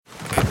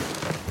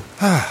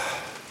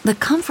The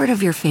comfort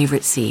of your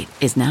favorite seat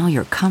is now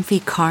your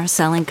comfy car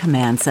selling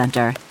command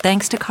center,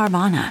 thanks to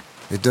Carvana.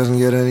 It doesn't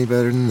get any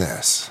better than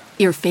this.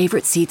 Your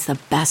favorite seat's the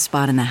best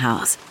spot in the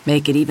house.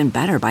 Make it even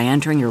better by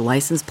entering your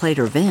license plate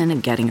or VIN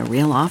and getting a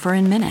real offer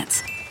in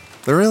minutes.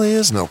 There really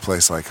is no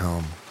place like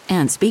home.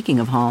 And speaking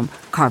of home,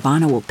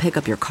 Carvana will pick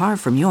up your car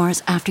from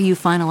yours after you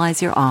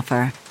finalize your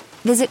offer.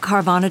 Visit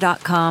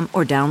Carvana.com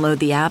or download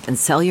the app and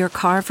sell your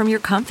car from your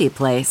comfy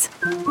place.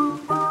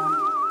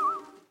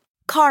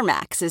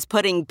 CarMax is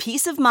putting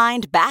peace of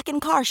mind back in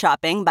car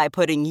shopping by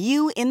putting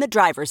you in the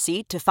driver's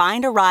seat to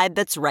find a ride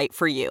that's right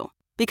for you.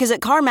 Because at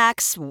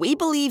CarMax, we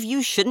believe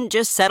you shouldn't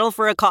just settle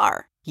for a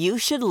car. You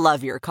should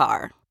love your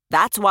car.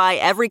 That's why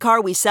every car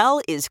we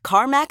sell is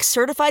CarMax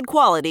certified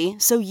quality,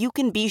 so you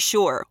can be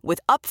sure with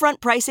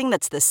upfront pricing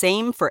that's the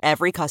same for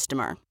every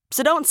customer.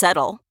 So don't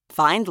settle.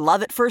 Find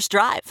love at first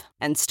drive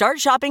and start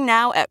shopping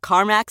now at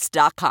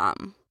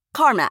CarMax.com.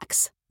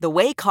 CarMax, the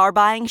way car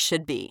buying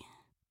should be.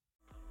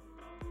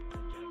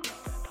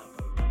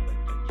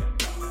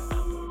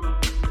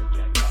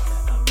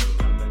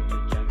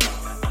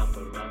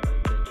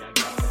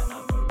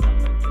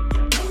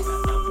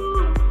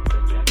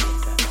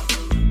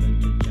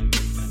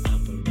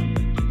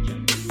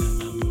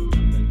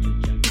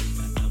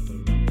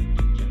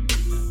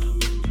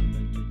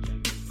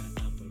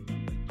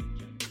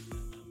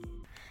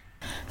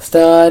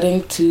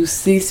 Starting to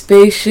see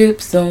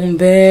spaceships on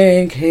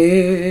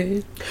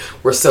Bankhead.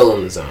 We're still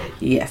in the zone.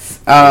 Yes.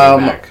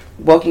 Welcome back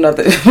to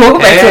another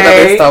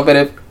installment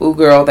of Ooh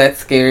Girl, That's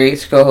Scary.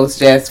 It's your co-host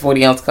Jazz,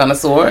 40 ounce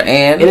connoisseur,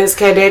 and it's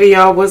Cat Daddy,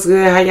 y'all. What's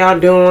good? How y'all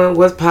doing?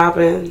 What's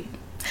popping?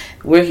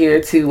 We're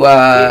here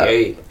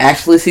to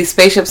actually see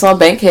spaceships on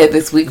Bankhead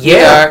this week. Yeah.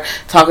 We are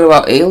talking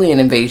about alien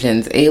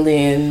invasions,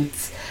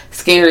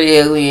 scary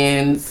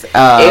aliens.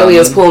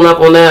 Aliens pulling up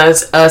on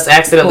us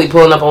accidentally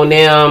pulling up on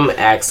them,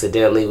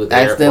 accidentally with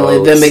their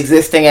accidentally them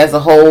existing as a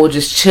whole,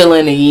 just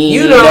chilling and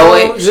you know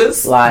it.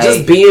 Just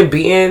being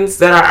beings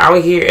that are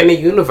out here in the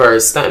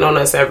universe, stunting on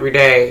us every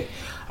day,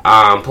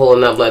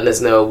 pulling up, letting us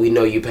know we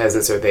know you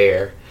peasants are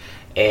there,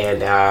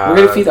 and we're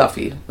gonna feed off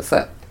you. What's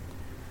up?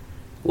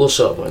 We'll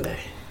show up one day.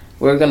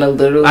 We're gonna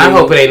literally. I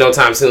hope it ain't no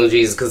time soon,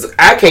 Jesus, because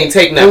I can't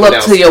take nothing pull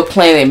else. up to your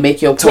planet and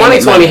make your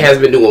planet. 2020 has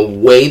been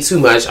doing way too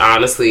much,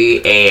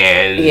 honestly,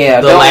 and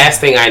the last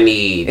thing I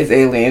need is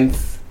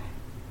aliens.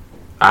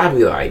 I'd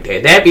be like,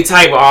 that'd be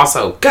tight, but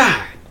also,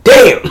 God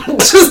damn,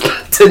 just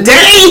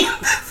today,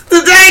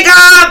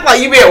 God,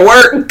 like you be at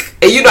work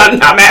and you know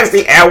I'm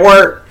actually at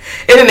work,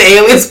 and then the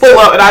aliens pull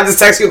up and I just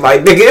text you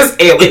like, nigga,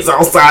 it's aliens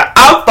outside.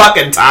 I'm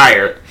fucking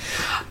tired.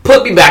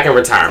 Put me back in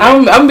retirement.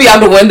 I'm gonna be out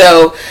the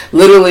window,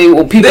 literally,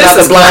 with people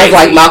out the blinds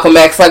like Malcolm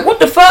X, like, what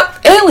the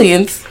fuck?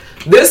 Aliens.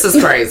 This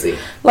is crazy.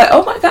 Like,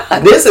 oh my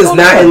God. This is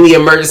not in the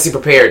emergency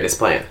preparedness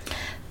plan.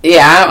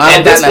 Yeah,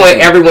 at this point,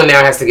 everyone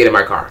now has to get in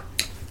my car.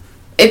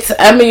 If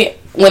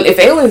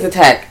aliens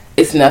attack,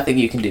 it's nothing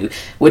you can do,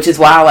 which is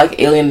why I like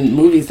alien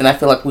movies, and I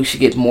feel like we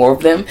should get more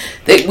of them.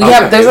 There's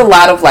a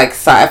lot of like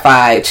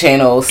sci-fi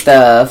channel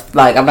stuff.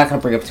 Like, I'm not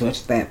gonna bring up too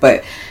much of that,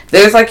 but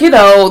there's like,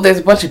 there's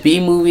a bunch of B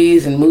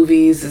movies and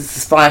movies.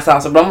 It's flying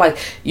saucer, but I'm like,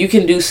 you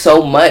can do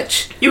so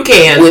much. You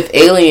can with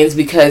aliens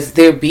because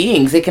they're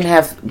beings. They can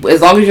have,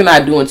 as long as you're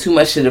not doing too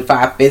much to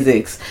defy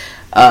physics.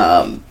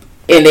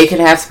 And they can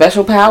have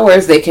special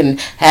powers. They can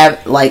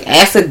have, like,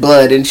 acid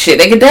blood and shit.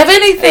 They can have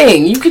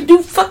anything. You can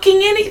do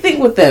fucking anything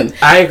with them.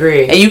 I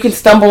agree. And you can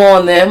stumble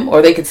on them,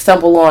 or they could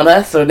stumble on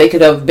us, or they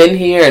could have been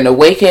here and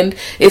awakened.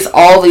 It's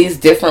all these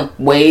different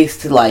ways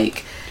to,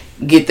 like,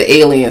 get the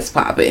aliens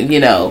popping,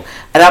 And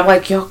I'm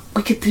like, yo,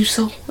 we could do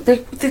so.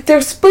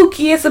 They're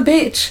spooky as a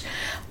bitch.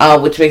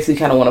 Which makes me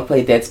kind of want to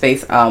play Dead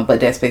Space, but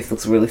Dead Space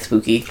looks really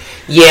spooky.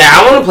 Yeah,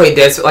 I want to play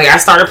Dead Space. Like, I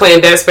started playing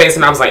Dead Space,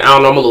 and I was like, I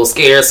don't know, I'm a little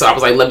scared, so I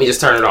was like, let me just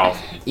turn it off.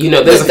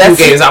 There's a few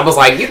games I was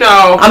like,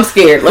 I'm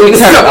scared. Let me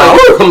turn it off.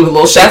 I'm a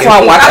little shaky. That's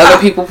why I watch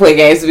other people play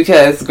games,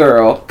 because,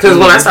 girl. Because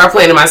when I start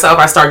playing it myself,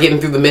 I start getting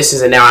through the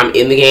missions, and now I'm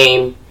in the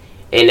game,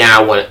 and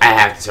now I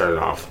have to turn it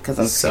off. Because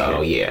I'm scared.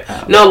 So,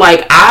 yeah. No,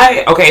 like,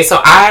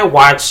 I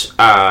watch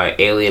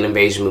alien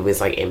invasion movies,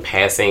 like, in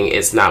passing.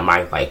 It's not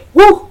my, like,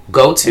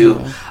 go-to.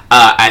 Mm-hmm.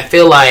 I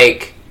feel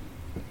like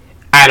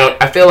I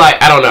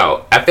don't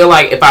know. I feel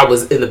like if I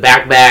was in the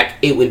back,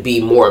 it would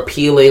be more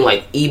appealing,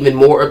 like even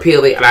more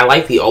appealing. And I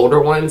like the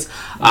older ones,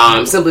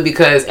 simply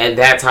because at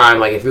that time,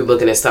 like if you're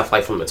looking at stuff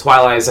like from the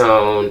Twilight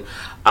Zone,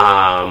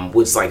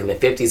 which is like in the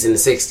 50s and the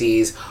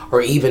 60s,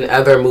 or even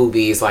other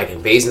movies like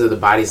Invasion of the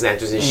Body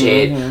Snatchers and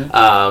shit,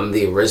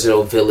 the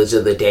original Village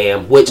of the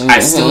Damned, which I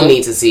still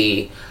need to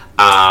see.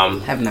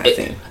 Have not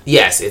seen.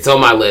 Yes, it's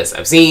on my list.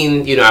 I've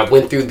seen, I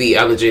went through the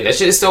other gen. That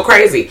shit is still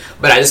crazy,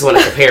 but I just want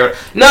to compare it.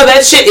 No,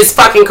 that shit is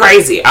fucking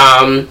crazy.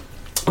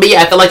 But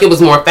yeah, I feel like it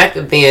was more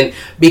effective then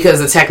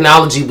because the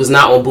technology was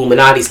not on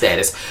Boominati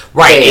status.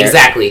 Right,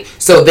 exactly.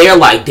 So they're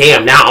like,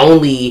 damn, not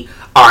only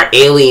are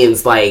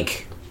aliens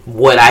like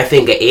what I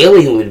think an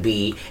alien would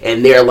be,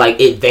 and they're like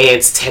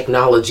advanced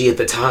technology at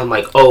the time,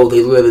 like, oh,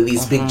 they live in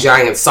these big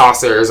giant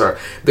saucers, or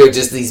they're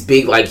just these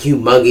big, like,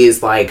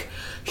 humongous, like,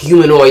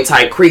 humanoid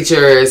type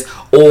creatures,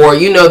 Or,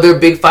 you know, they're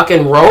big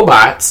fucking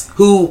robots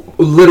who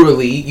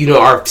literally, you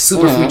know, are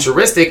super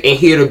futuristic and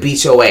here to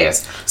beat your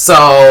ass.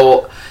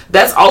 So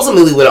that's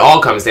ultimately what it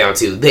all comes down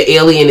to. The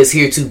alien is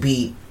here to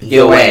beat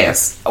your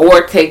ass.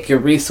 Or take your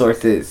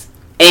resources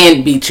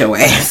and beat your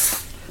ass.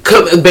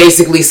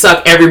 Basically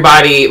suck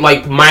everybody,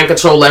 like mind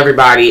control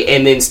everybody,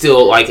 and then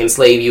still like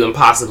enslave you and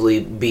possibly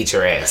beat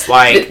your ass.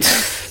 Like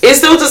it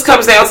still just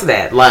comes down to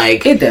that.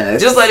 Like it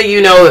does. Just letting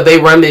you know that they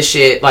run this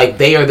shit. Like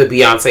they are the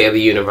Beyonce of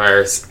the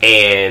universe,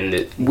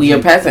 and we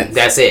are peasants.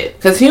 That's it.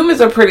 Because humans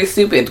are pretty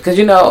stupid. Because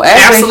we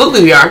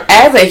are.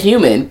 As a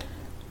human,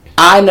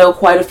 I know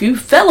quite a few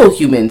fellow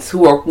humans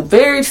who are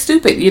very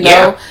stupid. You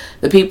know,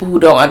 the people who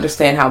don't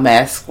understand how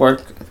masks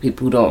work, the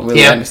people who don't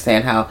really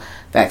understand how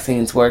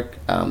vaccines work,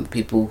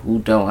 people who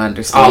don't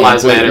understand all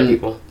lives matter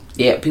people.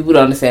 Yeah, people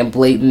don't understand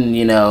blatant,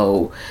 you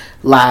know,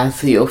 lies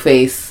to your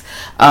face.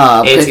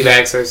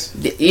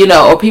 Anti-vaxxers. You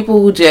know, or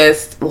people who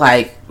just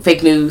like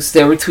fake news.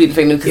 They're retweeting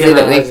fake news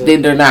because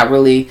they're not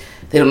really.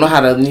 They don't know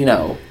how to, you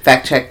know,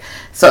 fact check.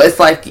 So it's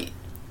like.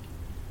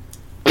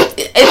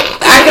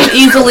 I can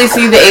easily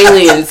see the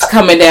aliens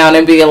coming down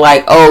and being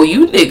like, "Oh,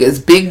 you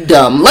niggas big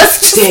dumb. Let's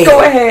just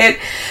go ahead.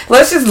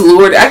 Let's just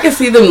lure." I can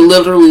see them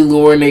literally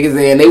lure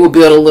niggas in. They would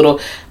build a little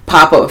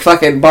pop-up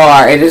fucking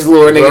bar and just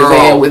lure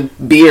niggas in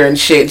with beer and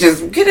shit.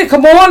 Just get it.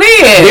 Come on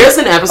in. There's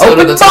an episode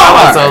of the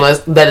Twilight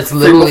Zone that is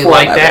literally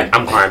like that.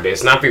 I'm crying,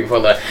 bitch. Not People Before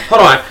 11.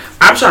 Hold on.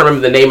 I'm trying to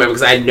remember the name of it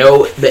because I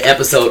know the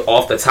episode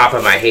off the top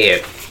of my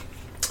head.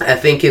 I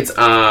think it's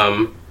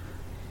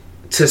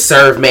To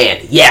Serve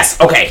Man. Yes.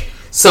 Okay.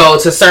 So,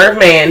 To Serve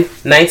Man,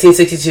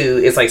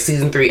 1962, it's like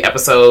season 3,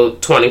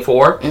 episode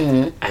 24.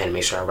 I had to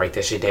make sure I write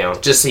that shit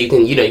down, just so you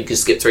can, you know, you can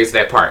skip straight to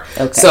that part.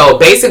 Okay. So,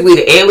 basically,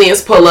 the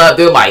aliens pull up,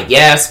 they're like,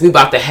 yes, we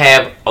about to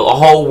have a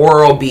whole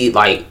world be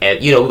like,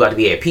 we about to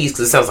be at peace,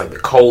 because it sounds like the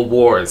Cold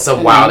War and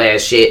some wild ass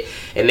shit,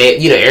 and they,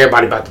 you know,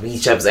 everybody about to beat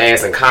each other's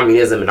ass and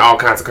communism and all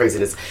kinds of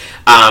craziness.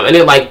 And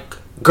they're like,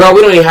 girl,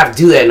 we don't even have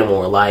to do that no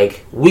more.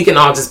 Like, we can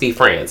all just be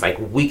friends. Like,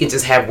 we can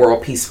just have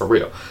world peace for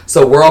real.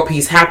 So, world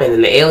peace happened,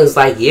 and the aliens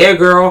like, yeah,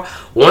 girl,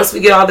 once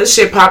we get all this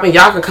shit popping,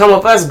 y'all can come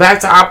with us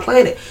back to our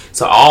planet.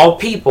 So, all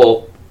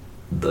people,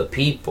 the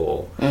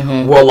people,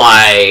 were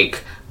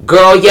like,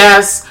 girl,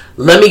 yes,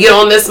 let me get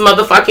on this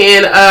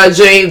motherfucking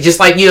joint, just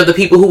like, you know, the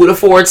people who would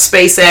afford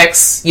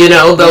SpaceX, you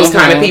know, those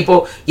kind of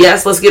people.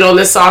 Yes, let's get on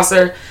this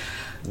saucer.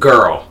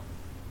 Girl.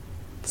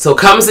 So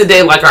comes the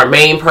day, like, our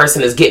main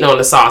person is getting on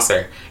the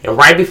saucer, and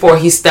right before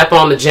he step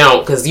on the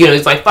jump, because, you know,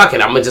 he's like, fuck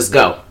it, I'm gonna just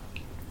go.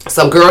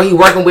 Some girl he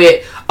working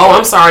with, oh,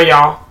 I'm sorry,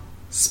 y'all.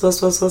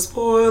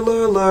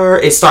 Spoiler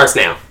alert. It starts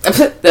now.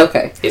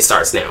 Okay. It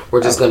starts now.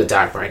 We're just gonna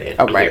dive right in.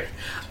 All right.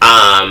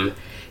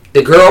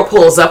 The girl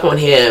pulls up on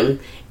him,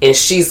 and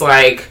she's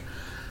like,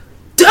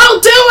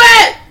 don't do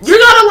it! You're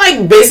gonna,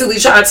 like, basically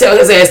try to tell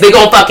his ass, they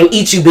gonna fucking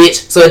eat you,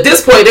 bitch. So at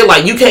this point, they're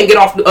like, you can't get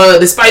off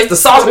the spice, the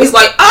sauce. And he's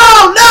like,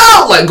 oh,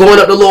 no! Like, going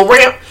up the little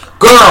ramp.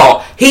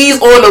 Girl,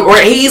 he's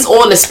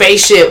on the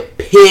spaceship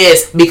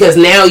pissed because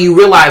now you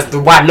realize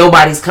why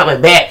nobody's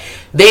coming back.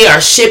 They are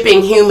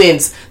shipping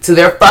humans to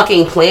their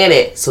fucking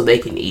planet so they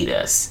can eat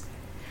us.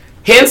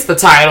 Hence the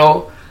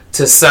title,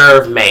 To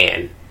Serve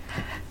Man.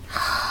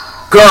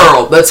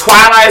 Girl, the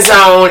Twilight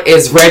Zone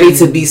is ready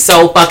to be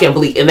so fucking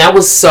bleak. And that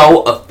was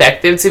so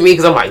effective to me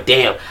because I'm like,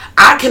 damn,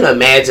 I can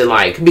imagine,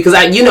 like, because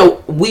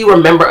we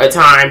remember a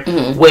time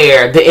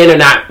where the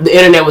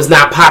internet was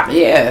not popping.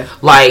 Yeah.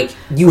 Like,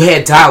 you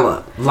had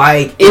dial-up.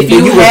 Like, if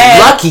you were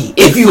lucky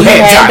if you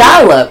had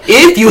dial-up.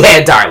 If you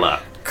had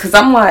dial-up. Because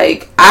I'm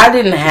like, I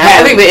didn't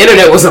have... I think the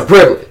internet was a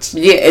privilege.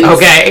 Yeah.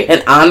 Okay?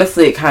 And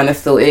honestly, it kind of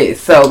still is.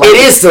 So like, it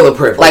is still a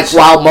privilege. Like,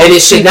 while most and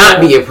it should not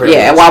be a privilege.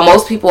 Yeah, and while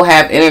most people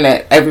have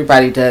internet,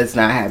 everybody does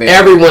not have internet.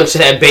 Everyone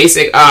should have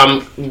basic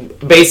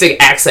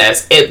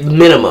access at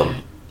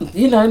minimum.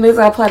 You know, niggas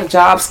gotta apply to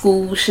job,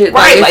 school, shit.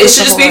 Right, like, it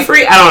should just be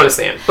free. I don't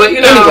understand. But,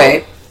 you know...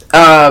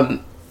 Anyway,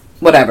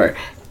 whatever.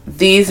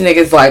 These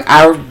niggas, like,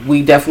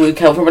 we definitely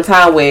come from a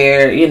time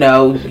where, you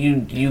know,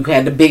 you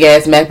had the big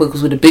ass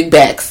MacBooks with the big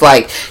backs.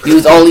 Like, you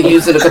was only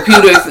using the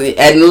computers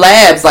and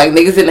labs. Like,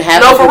 niggas didn't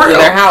have computers in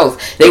their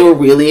house. They were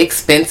really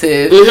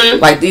expensive.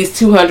 Like, these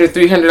 $200,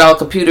 $300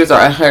 computers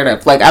are unheard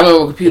of. Like, I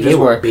remember computers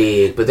were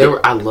big, but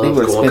I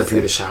loved going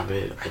computer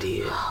shopping. I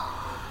did.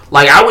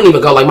 Like, I wouldn't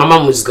even go. Like, my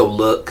mom would just go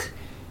look.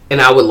 And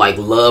I would, like,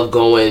 love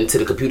going to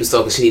the computer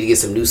store because she needed to get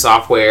some new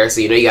software.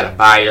 So, you know, you got to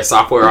buy your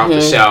software off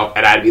the shelf.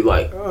 And I'd be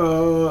like,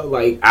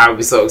 I would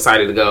be so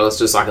excited to go. It's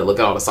just so I could look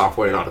at all the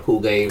software and all the cool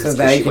games. Because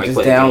now you can just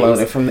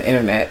download it from the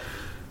internet.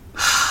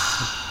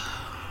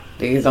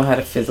 Niggas don't have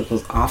a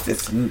physical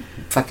office.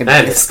 Fucking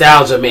that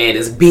nostalgia, man,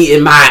 is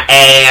beating my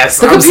ass.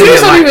 The computers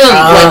don't even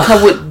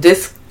come with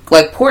disc,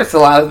 like, ports. A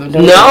lot of them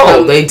don't.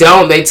 No, they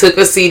don't. They took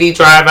a CD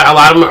drive. A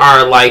lot of them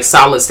are, like,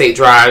 solid state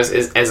drives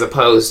as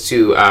opposed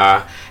to...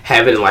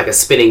 having like a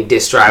spinning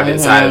disk drive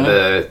inside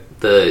of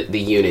the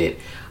unit.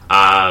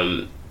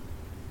 Damn,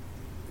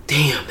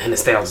 Damn, that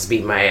nostalgia's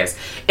beating my ass.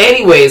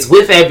 Anyways,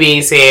 with that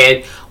being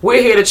said,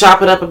 we're here to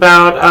chop it up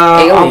about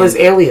all this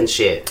alien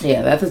shit.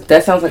 Yeah,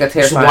 that sounds like a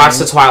terrifying... Watch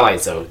The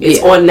Twilight Zone.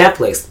 It's on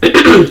Netflix.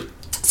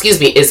 Excuse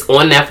me, it's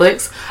on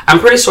Netflix. I'm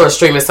pretty sure it's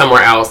streaming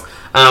somewhere else.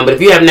 But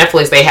if you have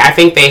Netflix, I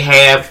think they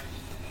have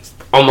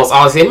almost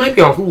all the seasons. It might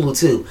be on Hulu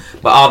too,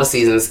 but all the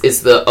seasons.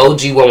 It's the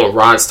OG one with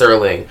Rod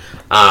Sterling.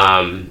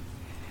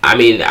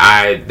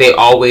 They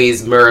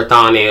always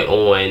marathon it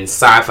on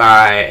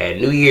Sci-Fi at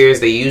New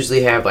Year's. They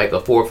usually have like a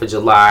 4th of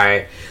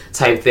July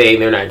type thing.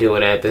 They're not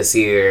doing that this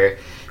year.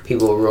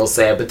 People are real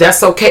sad, but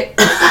that's okay.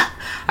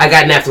 I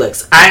got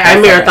Netflix.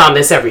 I marathon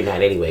this every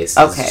night anyways.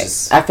 Okay.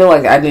 I feel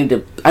like I need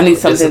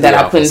something that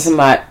I put into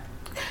my...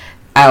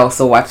 I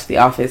also watch The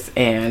Office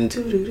and...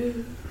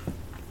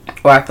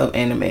 Or I throw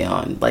anime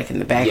on, like, in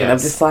the back, and I'm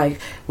just like,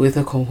 with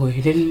a coin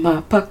in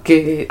my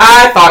pocket.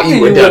 I thought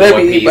you were done with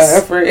One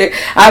Piece.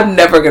 I'm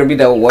never going to be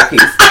done with One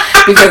Piece.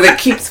 Because it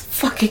keeps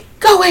fucking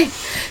going.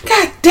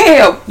 God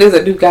damn. There's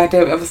a new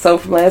goddamn episode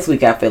from last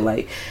week, I feel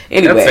like.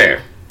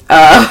 Anyway. That's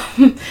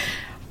fair.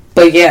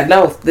 But yeah,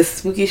 no, this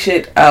spooky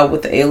shit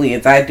with the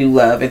aliens I do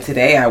love. And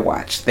today I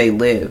watched They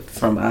Live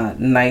from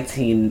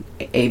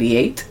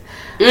 1988.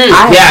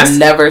 I have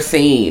never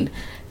seen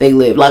They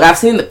Live. Like, I've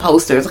seen the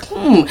posters.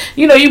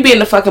 You know, you be in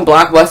the fucking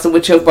Blockbuster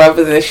with your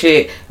brothers and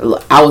shit.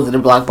 I was in the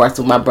Blockbuster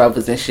with my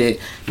brothers and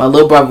shit. My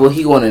little brother,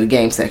 he going in the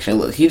game section.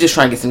 Look, he just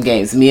trying to get some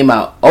games. Me and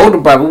my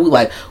older brother, we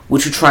like,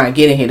 what you trying to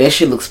get in here? That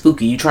shit looks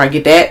spooky. You trying to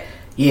get that?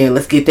 Yeah,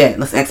 let's get that.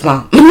 Let's ask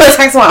mom. Let's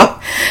ask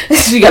mom.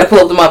 She gotta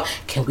pull up the mom.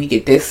 Can we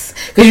get this?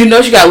 Because you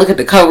know she gotta look at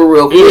the cover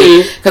real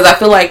quick. Because I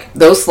feel like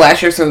those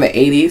slashers from the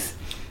 80s,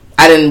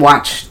 I didn't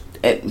watch,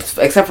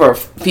 except for a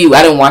few,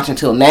 I didn't watch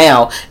until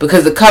now.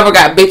 Because the cover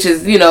got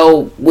bitches, you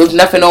know, with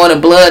nothing on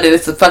and blood, and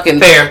it's a fucking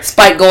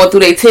spike going through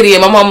their titty.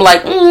 And my mom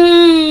like,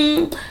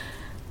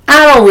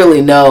 I don't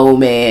really know,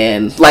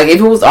 man. Like, if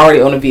it was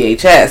already on a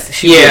VHS,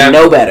 she would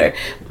know better.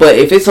 But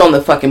if it's on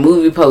the fucking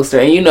movie poster,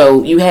 and you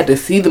know, you had to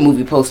see the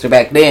movie poster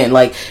back then,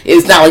 like,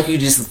 it's not like you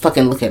just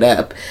fucking look it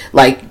up.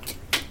 Like,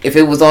 if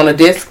it was on a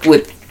disc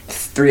with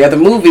 3 other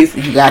movies,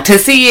 you got to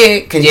see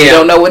it, because you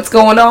don't know what's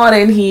going on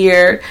in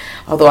here.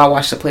 Although I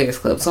watched the Players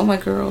Club, so I'm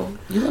like, girl,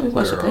 you let me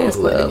watch the Players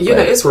Club. Yeah,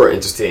 it's real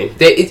interesting.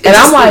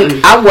 I'm like,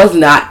 I was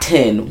not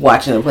 10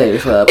 watching the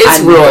Players Club. It's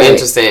real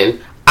interesting.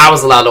 I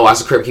was allowed to watch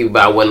the Crypt Keeper,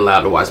 but I wasn't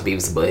allowed to watch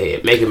Beavis and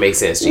Butthead. Make it make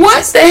sense, Jesus.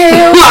 What the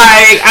hell?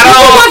 Like, I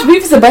don't watch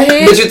Beavis and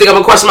Butthead. Did you think I'm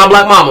gonna question my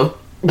black mama?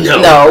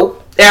 No.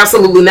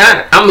 Absolutely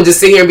not. I'm gonna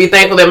just sit here and be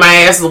thankful that my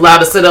ass is allowed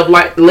to sit up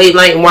like late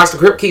night and watch the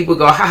Crypt Keeper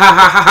go ha ha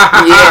ha ha ha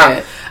ha.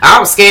 Yeah. I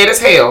was scared as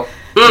hell.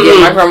 Yeah,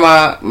 my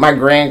grandma, my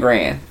grand,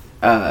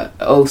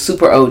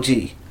 super OG.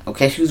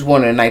 Okay, she was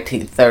born in the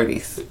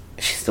 1930s.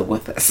 She's still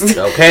with us.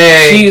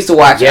 Okay. She used to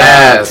watch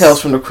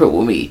Tales from the Crypt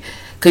with me.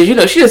 Because, you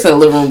know, she just in the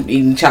living room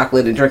eating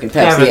chocolate and drinking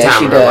Pepsi. As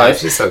she does.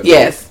 She's so cute.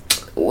 Yes.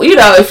 Well, you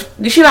know, if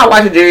she not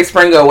watching Jerry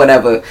Springer or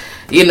whatever,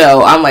 you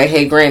know, I'm like,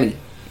 hey, Granny,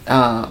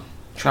 try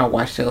to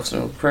watch Tales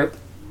from the Crypt.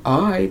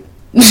 All right.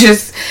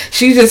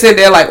 She just sit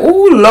there like,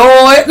 ooh,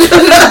 Lord.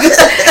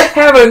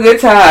 Having a good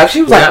time.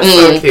 She was like,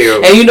 so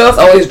cute. And you know, it's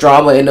always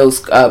drama in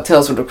those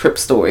Tales from the Crypt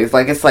stories.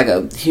 Like, it's like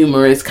a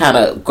humorous kind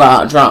of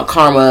drunk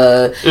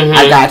karma.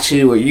 I got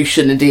you, or you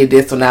shouldn't have did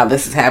this, so now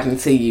this is happening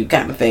to you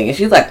kind of thing. And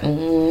she's like,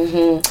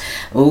 ooh,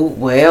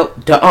 well,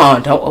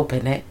 don't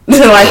open it.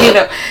 Like, you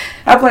know,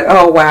 I'm like,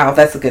 oh, wow,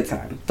 that's a good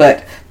time.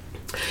 But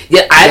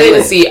yeah, I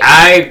didn't see,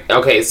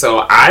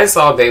 so I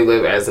saw They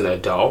Live as an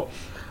adult.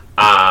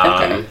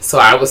 So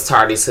I was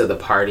tardy to the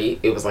party.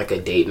 It was like a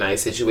date night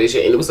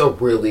situation, and it was a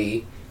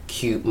really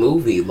cute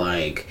movie.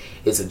 Like,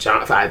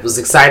 I was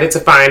excited to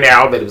find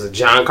out that it was a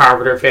John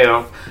Carpenter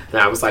film, and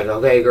I was like,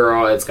 okay,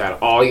 girl, it's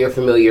got all your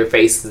familiar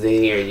faces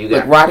in here. You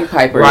got Roddy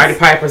Piper. Roddy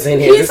Piper's in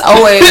here. He's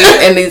always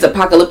in these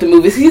apocalyptic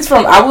movies.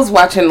 I was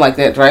watching like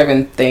that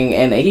driving thing,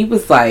 and he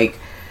was like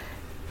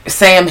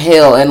Sam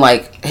Hill and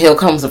like Hill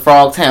Comes to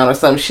Frogtown or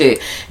some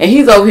shit, and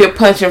he's over here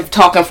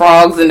talking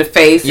frogs in the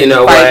face. You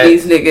know what?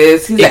 These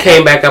niggas. It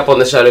came back up on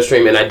the Shudder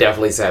stream, and I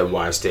definitely sat and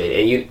watched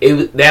it.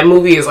 And that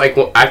movie is like,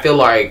 I feel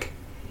like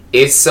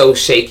it's so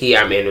shaky.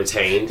 I'm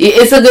entertained.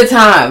 It's a good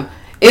time.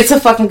 It's a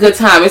fucking good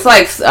time. It's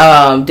like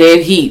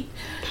Dead Heat.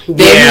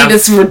 Dead Heat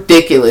is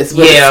ridiculous,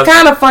 but it's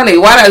kind of funny.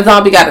 Why that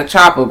zombie got a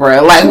chopper,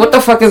 bro? Like, what the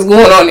fuck is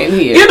going on in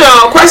here? You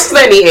know, questions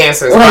that need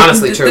answers. Like,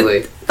 honestly,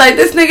 truly. Like,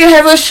 this nigga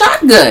has a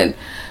shotgun.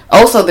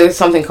 Also, there's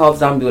something called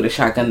Zombie with a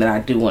Shotgun that I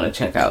do want to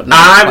check out.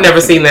 I've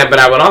never seen that, but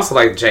I would also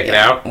like to check it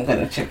out. I'm going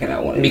to check it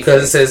out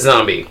because it says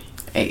zombie.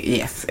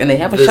 Yes, and they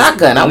have a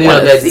shotgun. I want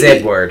to that see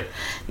Z word.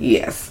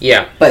 Yes.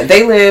 Yeah. But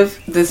They Live,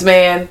 this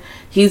man,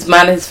 he's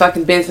minding his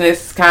fucking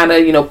business, kind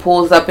of, you know,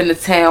 pulls up in the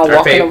town,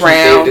 walking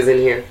around. Keith David is in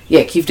here.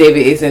 Yeah, Keith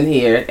David is in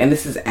here, and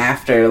this is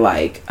after,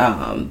 like,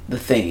 the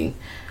thing.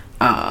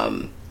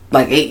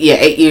 Like,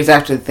 8 years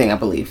after the thing, I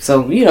believe.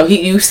 So, you know,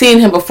 you've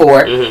seen him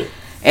before. Mm-hmm.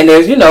 And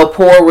there's, you know,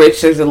 Poor Rich.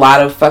 There's a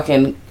lot of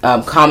fucking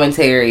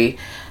commentary.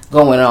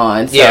 going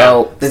on. So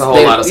yeah, it's a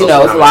whole lot of it's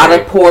a lot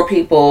of poor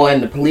people,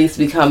 and the police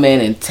be coming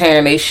and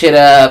tearing their shit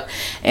up,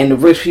 and the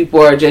rich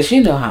people are just,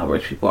 you know how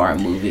rich people are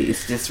in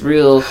movies, just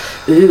real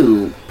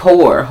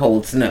poor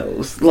holds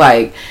nose.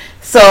 Like,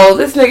 so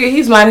this nigga,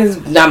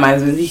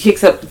 he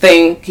kicks up the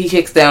thing, he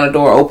kicks down the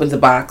door, opens the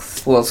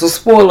box. Well, so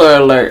spoiler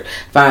alert,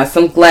 finds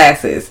some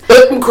glasses.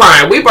 I'm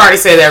crying. We've already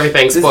said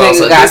everything's spoiled,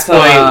 so at this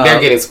point, they're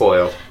getting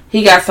spoiled.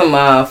 He got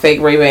some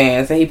fake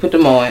Ray-Bans, and he put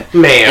them on.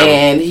 Ma'am.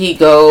 And he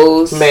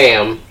goes...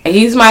 Ma'am. And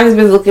he's might have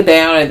been looking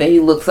down, and then he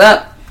looks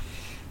up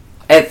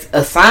at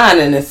a sign,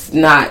 and it's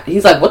not...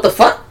 He's like, what the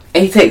fuck?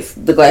 And he takes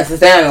the glasses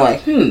down, and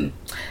like,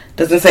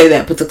 doesn't say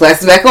that. Puts the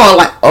glasses back on,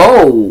 like,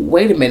 oh,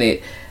 wait a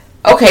minute.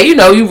 Okay, you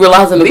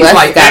realize the glasses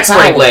like got X-ray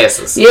power.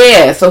 glasses.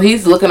 Yeah, so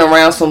he's looking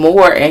around some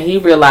more, and he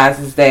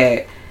realizes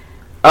that,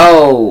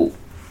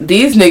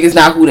 these niggas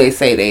not who they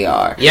say they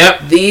are.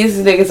 Yep. These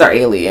niggas are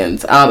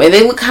aliens. And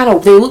they look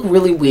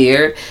really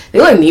weird. They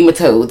look like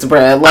nematodes,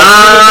 bruh. Like,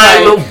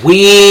 I'm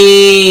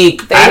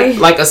weak.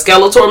 Like a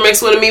Skeletor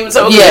mixed with a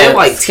nematode. Yeah,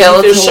 like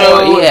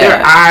Skeletor.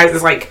 Their eyes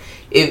is like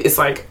it's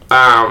like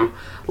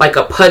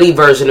a putty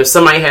version. If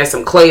somebody had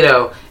some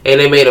Play-Doh and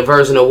they made a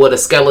version of what a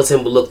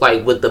skeleton would look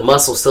like with the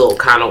muscle still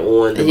kind of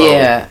on the bone.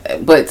 Yeah,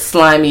 but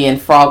slimy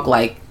and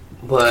frog-like.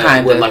 But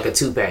kinda. with like a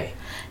toupee.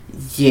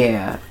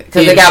 Yeah,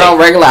 because they got on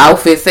regular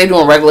outfits. They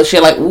doing regular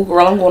shit like, ooh,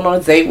 girl, I'm going on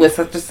a date with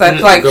such and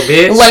such. Like,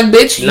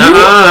 bitch, you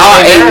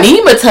are a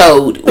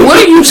nematode.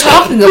 What are you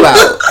talking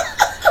about?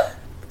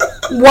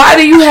 Why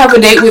do you have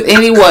a date with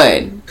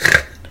anyone?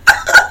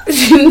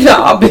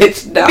 No,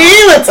 bitch, no.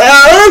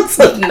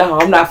 Nematodes? No,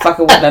 I'm not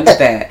fucking with none of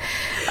that.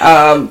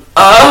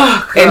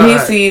 And he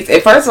sees,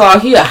 and first of all,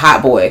 he a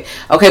hot boy.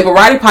 Okay, but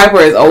Roddy Piper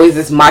is always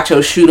this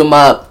macho shoot 'em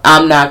up.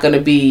 I'm not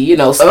gonna be,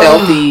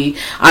 stealthy.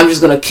 I'm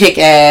just gonna kick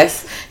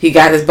ass. He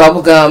got his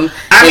bubble gum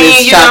in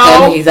his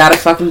shotgun. He's out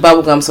of fucking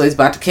bubble gum, so he's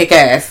about to kick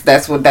ass.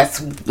 That's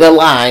the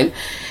line.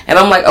 And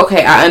I'm like,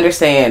 okay, I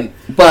understand,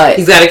 but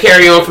he's got to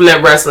carry on from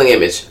that wrestling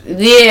image.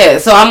 Yeah,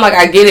 so I'm like,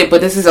 I get it, but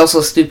this is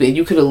also stupid.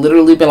 You could have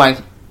literally been like,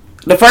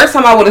 the first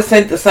time I would have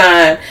sent the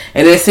sign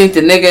and then sent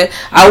the nigga,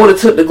 I would have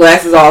took the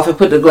glasses off and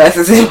put the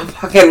glasses in my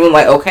pocket and been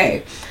like,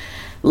 okay,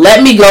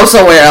 let me go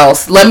somewhere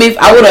else.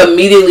 I would have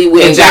immediately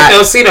went and got...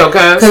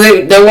 Because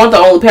they weren't the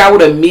only pair. I would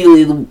have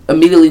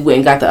immediately went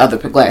and got the other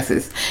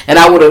glasses. And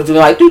I would have been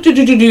like,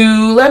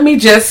 let me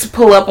just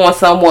pull up on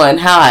someone.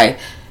 Hi.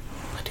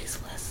 Put these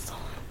glasses on.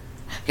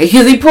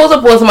 Because he pulls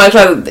up on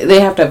somebody,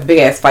 they have to have a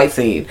big-ass fight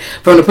scene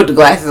for him to put the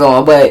glasses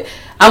on. But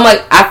I'm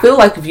like, I feel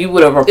like if you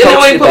would have approached it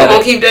better... put him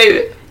on Keith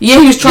David? Yeah,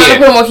 he was trying to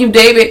put him on Keith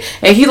David.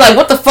 And he's like,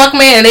 what the fuck,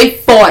 man? And they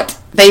fought.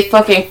 They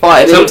fucking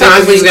fought.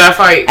 Sometimes we just gotta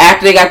fight.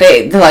 After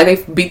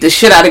they beat the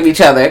shit out of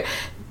each other,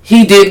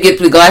 he did get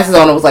the glasses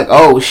on and was like,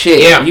 oh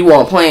shit, you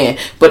weren't playing.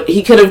 But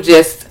he could have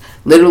just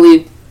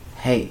literally,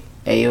 hey,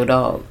 yo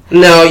dog.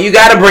 No, you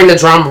gotta bring the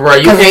drama, bro.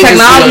 You can't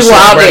technology just was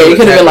out there. You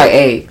could have been like,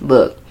 hey,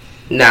 look.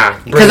 Nah.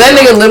 Because that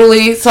nigga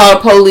literally saw the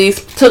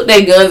police, took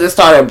their guns and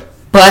started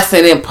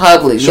busting in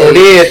public. Sure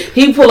did.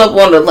 He pulled up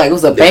on it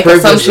was a bank or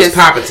some shit.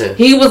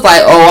 He was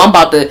like, oh, I'm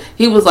about to,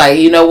 he was like,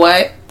 you know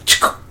what?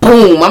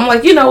 Boom. I'm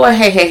like, you know what?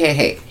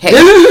 Hey.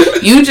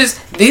 You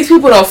just, these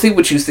people don't see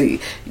what you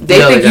see. They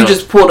think you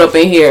just pulled up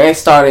in here and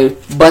started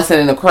busting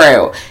in the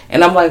crowd.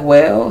 And I'm like,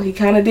 well, he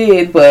kind of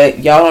did, but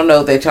y'all don't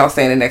know that y'all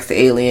standing next to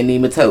alien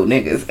nematode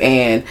niggas.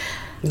 And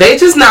they're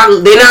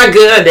not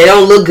good. They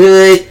don't look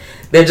good.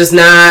 They're just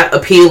not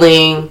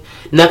appealing.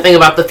 Nothing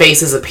about the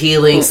face is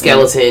appealing.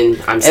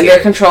 Skeleton. I'm scared. And they're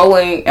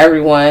controlling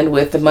everyone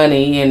with the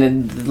money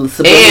and the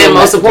subliminal and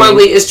most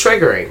importantly, it's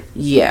triggering.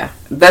 Yeah,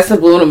 that's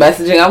subliminal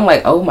messaging. I'm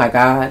like, oh my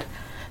god,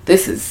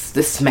 this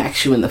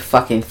smacks you in the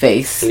fucking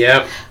face.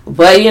 Yep.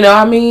 But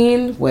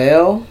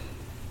well,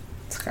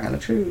 it's kind of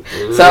true.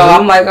 Mm-hmm. So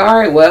I'm like,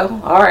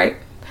 all right.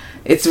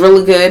 It's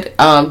really good.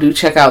 Do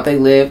check out They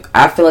Live.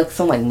 I feel like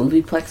some like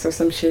Movieplex or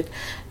some shit.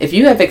 If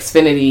you have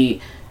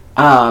Xfinity.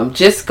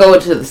 Just go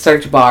into the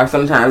search bar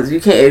sometimes. You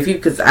can't,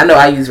 because I know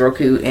I use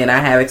Roku and I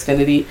have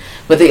Xfinity,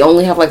 but they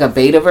only have like a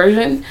beta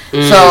version.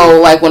 So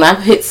like when I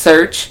hit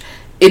search,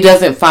 it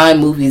doesn't find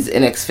movies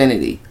in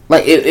Xfinity.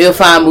 Like it'll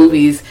find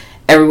movies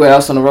everywhere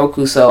else on the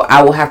Roku. So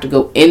I will have to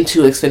go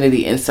into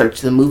Xfinity and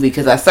search the movie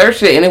because I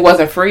searched it and it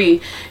wasn't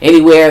free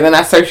anywhere. Then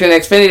I searched it in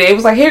Xfinity. It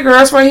was like, here,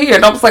 girl, it's right here.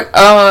 And I was like,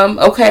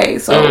 okay,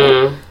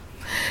 so.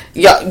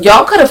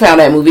 Y'all could have found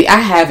that movie. I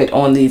have it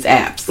on these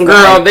apps.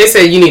 Girl, they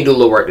said you need to do a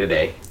little work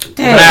today.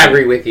 Dang. But I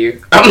agree with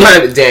you. I'm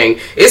not dang.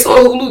 It's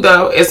on Hulu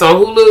though. It's on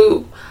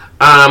Hulu.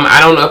 I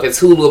don't know if it's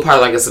Hulu part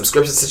of like a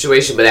subscription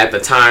situation, but at the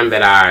time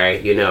that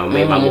I,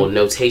 made my little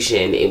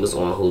notation, it was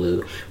on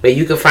Hulu. But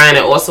you can find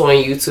it also on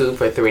YouTube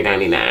for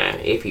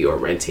 $3.99 if you are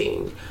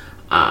renting.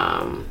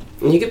 And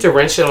you get to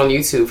rent shit on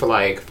YouTube for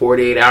like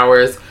 48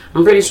 hours.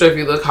 I'm pretty sure if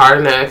you look hard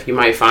enough, you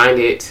might find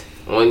it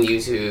on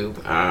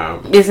YouTube.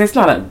 Yes, it's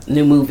not a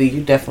new movie.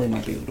 You definitely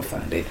might be able to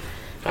find it.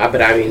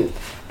 But I mean,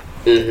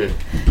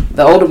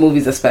 The older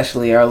movies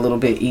especially are a little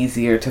bit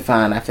easier to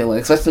find, I feel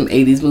like. Especially some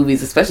 80s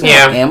movies, especially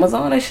on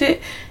Amazon and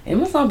shit.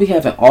 Amazon be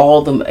having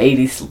all them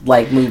 80s,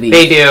 like, movies.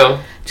 They do.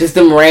 Just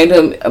them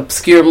random,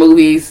 obscure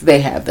movies,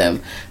 they have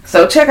them.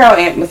 So check out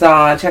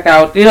Amazon, check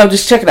out,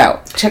 just check it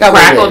out. Check out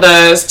Crackle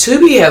does.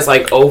 Tubi has,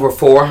 like, over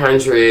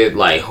 400,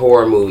 like,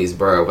 horror movies,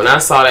 bro. When I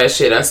saw that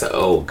shit, I said,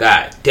 oh,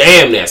 god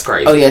damn, that's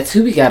crazy. Oh, yeah,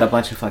 Tubi got a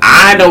bunch of fucking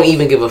I movies. don't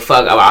even give a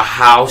fuck about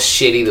how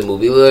shitty the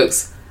movie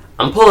looks.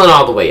 I'm pulling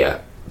all the way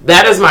up.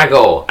 That is my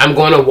goal. I'm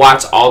going to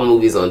watch all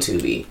movies on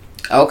Tubi.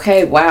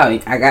 Okay, wow.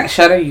 I got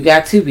Shudder, you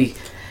got Tubi.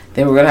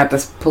 Then we're going to have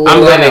to pull it I'm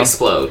going to around.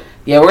 explode.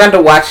 Yeah, we're going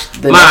to watch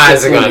the My Netflix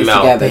eyes are going to movies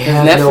melt. together. They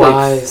have Netflix, no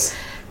eyes.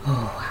 Oh,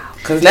 wow.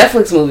 Because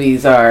Netflix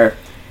movies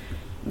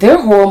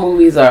their horror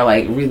movies are,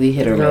 like, really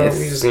hit or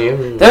miss.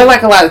 They're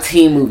like a lot of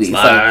teen movies.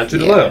 Slide to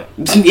the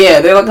left.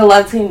 Yeah, they're like a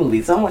lot of teen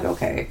movies. So I'm like,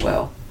 okay,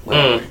 well,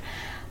 whatever.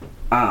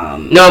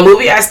 No, a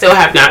movie I still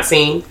have not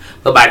seen,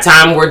 but by the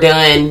time we're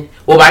done,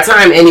 by the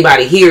time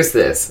anybody hears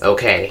this,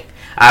 okay,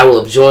 I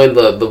will have joined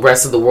the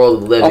rest of the world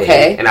of the living,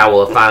 and I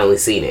will have finally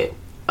seen it.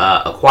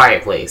 A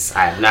Quiet Place.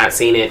 I have not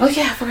seen it. Oh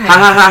yeah, I forgot. Ha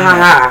ha ha ha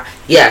ha.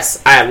 Yes,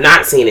 I have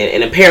not seen it,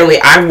 and apparently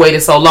I've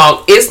waited so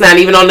long, it's not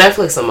even on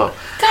Netflix anymore.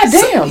 God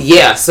damn.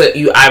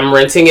 I'm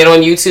renting it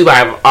on YouTube.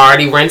 I've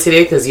already rented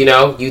it because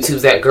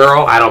YouTube's that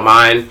girl. I don't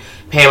mind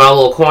paying my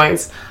little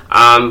coins.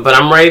 But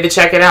I'm ready to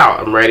check it out.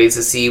 I'm ready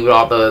to see what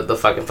all the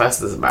fucking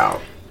fuss is about.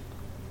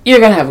 You're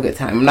going to have a good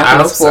time. I'm not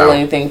going to spoil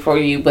anything for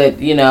you, but,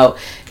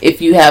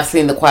 if you have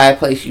seen The Quiet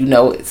Place,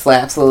 it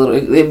slaps a little.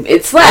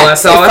 It slaps. Well, I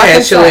saw it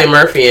had Cillian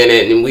Murphy in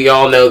it, and we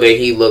all know that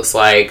he looks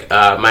like,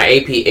 my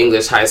AP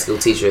English high school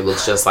teacher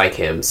looks just like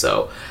him,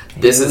 so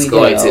this is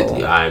going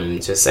to, I'm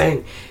just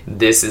saying,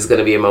 this is going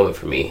to be a moment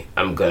for me.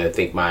 I'm going to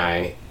think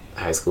my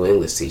high school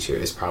English teacher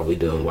is probably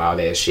doing wild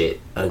ass shit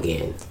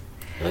again.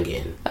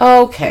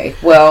 Okay,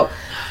 well,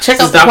 check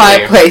out The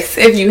Quiet Place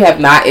if you have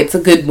not. It's a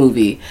good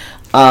movie.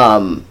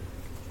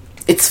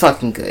 It's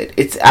fucking good.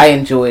 I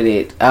enjoyed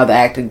it. The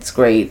acting's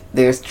great.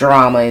 There's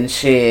drama and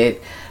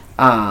shit.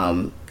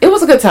 It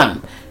was a good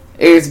time.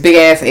 There's big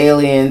ass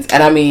aliens,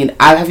 and I mean,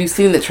 have you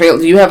seen the trailer?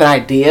 Do you have an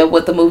idea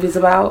what the movie's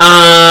about?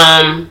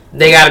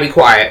 They gotta be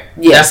quiet.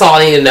 Yeah, that's all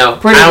I need to know.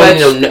 Pretty much. I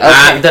don't need to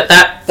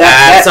know.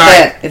 Okay.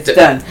 Sorry, it's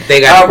done.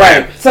 They got all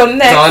right. So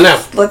next,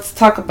 I let's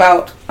talk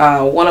about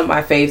one of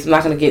my faves. I'm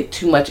not going to get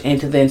too much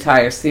into the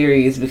entire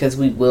series because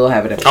we will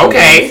have an episode on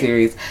the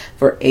series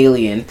for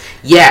Alien.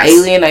 Yes,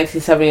 Alien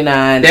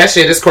 1979. That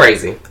shit is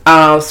crazy.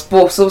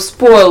 So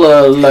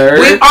spoiler alert.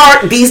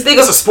 These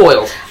niggas are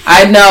spoiled.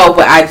 I know,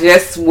 but I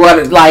just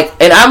wanted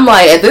and I'm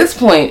like, at this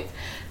point,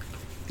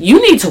 you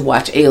need to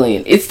watch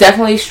Alien. It's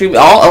definitely streaming. A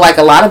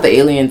lot of the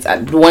Aliens,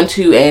 1,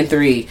 2, and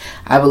 3,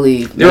 I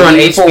believe. They're on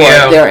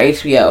HBO. They're on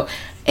HBO.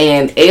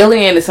 And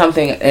Alien is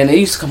something, and it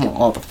used to come on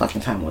all the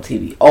fucking time on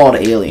TV. All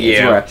the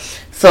aliens were.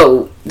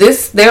 So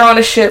they're on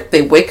a ship.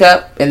 They wake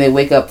up, and they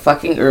wake up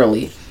fucking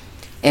early,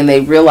 and they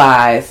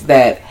realize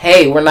that,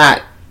 hey, we're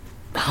not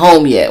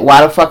home yet.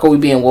 Why the fuck are we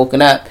being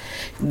woken up?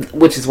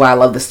 Which is why I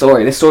love the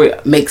story. The story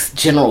makes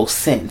general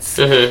sense.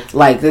 Mm-hmm.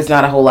 Like, there's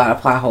not a whole lot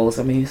of plot holes.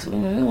 I mean,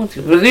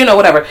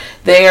 whatever.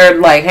 They're,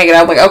 hanging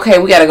out. Okay,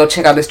 we got to go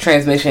check out this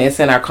transmission.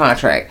 It's in our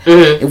contract.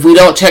 Mm-hmm. If we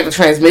don't check the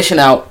transmission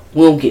out,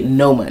 we won't get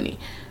no money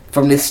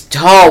from this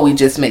haul we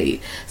just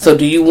made. So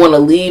do you want to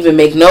leave and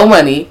make no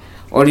money,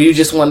 or do you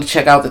just want to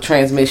check out the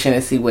transmission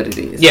and see what it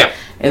is? Yeah.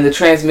 And the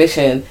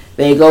transmission,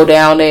 they go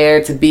down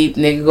there to beep.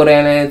 Nigga go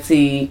down there and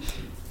see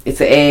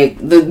it's an egg.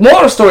 The moral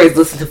of the story is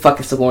listen to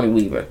fucking Sigourney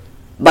Weaver.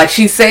 Like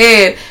she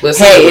said,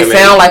 it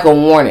sound like a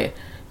warning.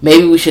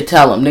 Maybe we should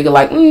tell them.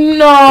 Nigga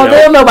no,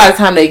 they'll know by the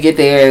time they get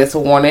there it's a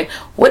warning.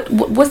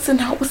 What's the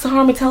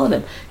harm in telling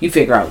them? You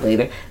figure out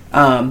later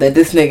that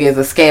this nigga is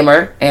a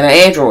scammer and an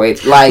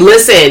android.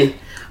 Listen,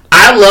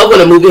 I love when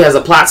a movie has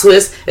a plot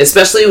twist,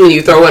 especially when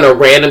you throw in a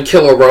random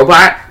killer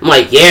robot. I'm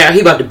like, yeah,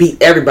 he about to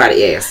beat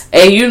everybody's ass.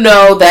 And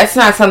that's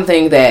not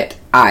something that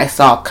I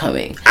saw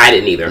coming. I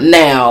didn't either.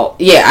 Now,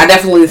 yeah, I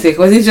definitely didn't see it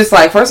because he's just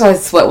like, first of all,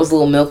 his sweat was a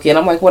little milky, and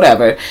I'm like,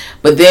 whatever.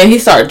 But then he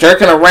started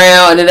jerking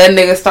around, and then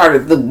that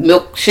nigga the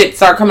milk shit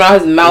started coming out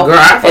of his mouth. Girl,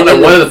 I thought at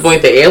one of the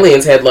point the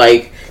aliens had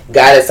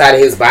got inside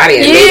of his body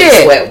and made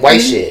him sweat white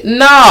shit.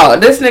 No,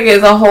 this nigga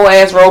is a whole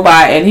ass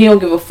robot, and he don't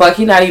give a fuck.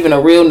 He not even a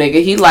real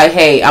nigga. He like,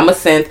 hey, I'm a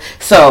synth,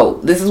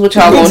 so this is what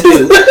y'all gonna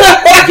do.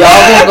 Y'all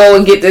gonna go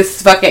and get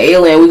this fucking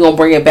alien. We gonna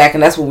bring it back,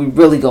 and that's what we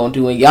really gonna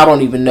do. And y'all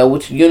don't even know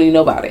you don't even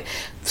know about it.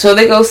 So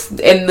they go,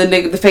 and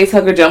the face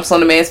hugger jumps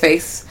on the man's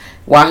face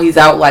while he's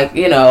out,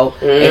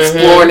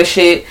 exploring the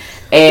shit.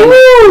 And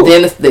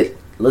then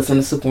listen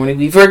to Sigourney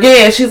Weaver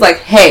again. She's like,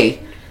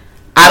 hey,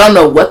 I don't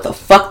know what the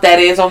fuck that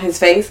is on his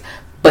face,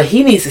 but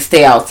he needs to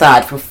stay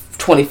outside for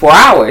 24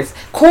 hours.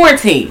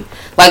 Quarantine.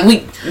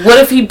 What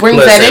if he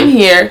brings that in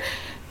here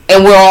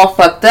and we're all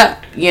fucked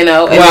up, And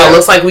it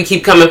looks like we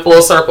keep coming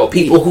full circle.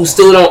 People who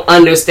still don't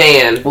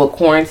understand what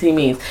quarantine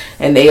means,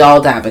 and they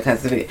all die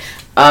because of it.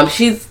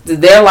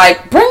 They're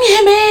like, bring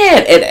him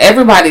in, and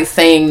everybody's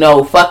saying,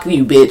 no, fuck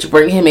you, bitch,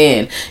 bring him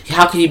in.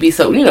 How can you be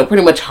so,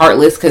 pretty much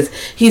heartless because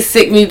he's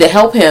sick, we need to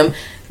help him.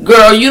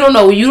 girl, you don't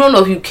know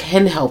if you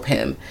can help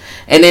him.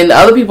 And then the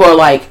other people are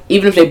like,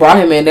 even if they brought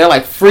him in, they're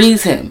like,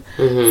 freeze him.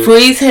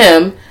 Freeze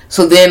him,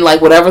 so then,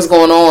 like, whatever's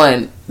going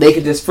on, they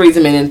can just freeze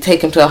him and then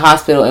take him to a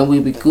hospital and we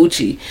be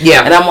Gucci.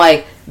 Yeah. And I'm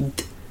like,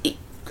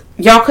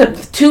 y'all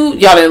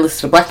didn't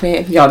listen to Black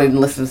Man, y'all didn't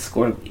listen to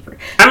Sigourney Weaver.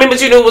 I mean,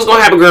 but you knew what was going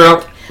to happen,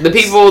 girl. The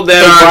people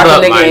that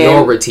are the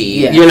minority,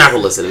 you're not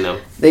going to listen to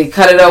them. They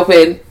cut it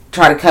open,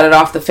 try to cut it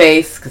off the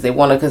face, because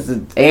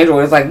the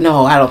android is like,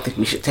 no, I don't think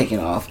we should take it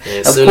off.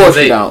 And of course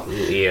you don't.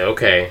 Yeah,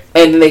 okay.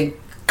 And they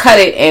cut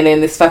it, and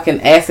then this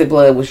fucking acid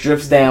blood which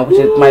drips down, which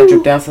it might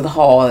drip down to the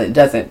hall, and it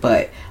doesn't,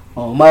 but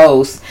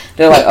almost.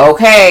 They're like,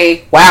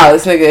 okay, wow,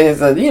 this nigga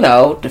is a,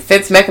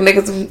 defense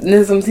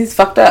mechanisms, he's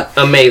fucked up.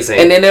 Amazing.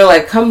 And then they're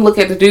like, come look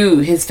at the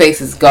dude, his face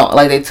is gone.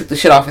 Like, they took the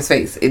shit off his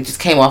face. It just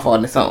came off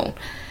on its own.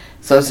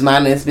 So it's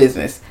minding his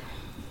business.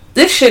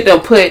 This shit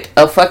done put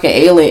a fucking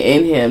alien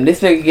in him. This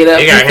nigga get up,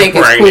 he think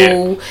it's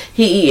cool,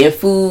 he eating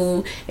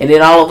food, and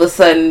then all of a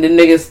sudden the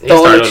niggas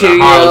throwing the Cheerios.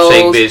 Harlem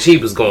Shake, bitch. He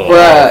was going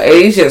bruh, and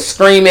he's just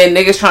screaming.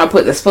 Niggas trying to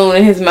put the spoon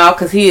in his mouth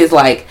because he is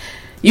like,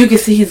 you can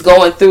see he's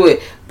going through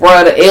it.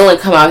 Bruh, the alien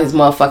come out his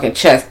motherfucking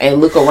chest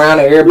and look around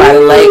at everybody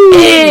like,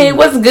 hey,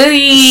 what's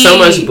goody? So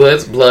much blood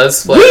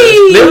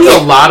splatters. There's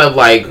a lot of,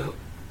 like,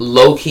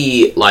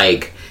 low-key,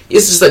 like,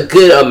 it's just a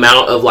good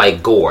amount of,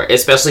 like, gore,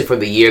 especially for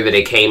the year that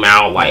it came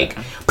out, like,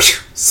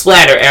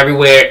 splatter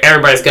everywhere.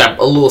 Everybody's got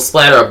a little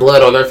splatter of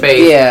blood on their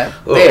face. Yeah,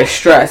 they're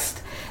stressed.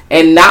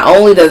 And not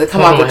only does it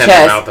come out the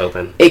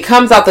chest, it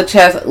comes out the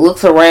chest,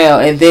 looks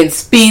around, and then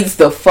speeds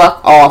the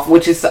fuck off,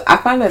 which is, I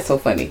find that so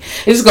funny.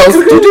 It just goes,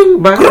 and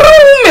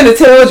the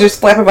tail is just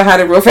flapping behind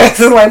it real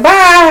fast. It's like,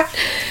 bye!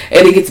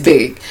 And it gets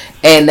big.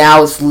 And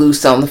now it's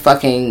loose on the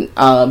fucking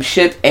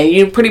ship, and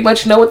you pretty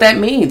much know what that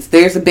means.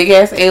 There's a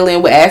big-ass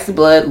alien with acid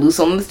blood loose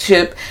on the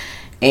ship,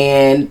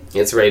 and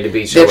it's ready to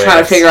beat your ass. They're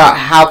trying to figure out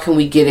how can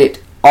we get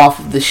it off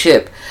of the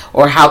ship,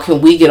 or how can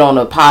we get on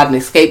a pod and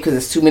escape, because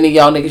there's too many of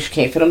y'all niggas, you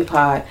can't fit on the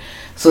pod.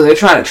 So they're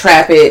trying to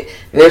trap it,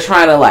 they're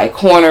trying to like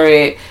corner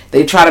it,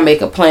 they try to make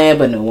a plan,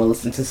 but no one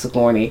listens to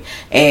Sigourney.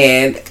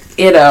 And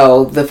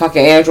the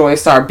fucking android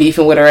start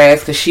beefing with her ass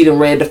because she done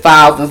read the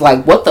files and is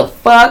like, what the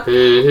fuck?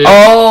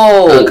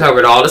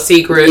 Uncovered all the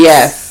secrets.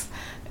 Yes.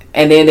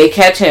 And then they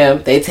catch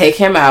him, they take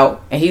him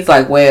out, and he's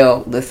like,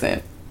 well,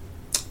 listen,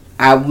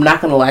 I'm not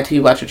gonna lie to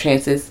you about your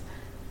chances.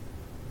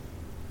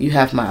 You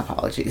have my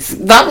apologies.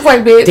 That was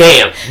like, bitch.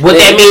 Damn. What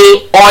that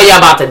mean? All y'all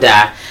about to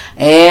die.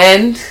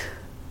 And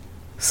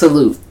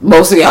salute.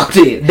 Most of y'all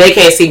did. They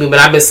can't see me, but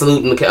I've been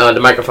saluting the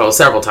microphone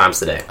several times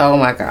today. Oh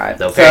my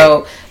God. Okay.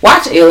 So,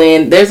 watch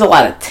Alien. There's a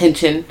lot of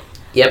tension.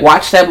 Yep.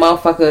 Watch that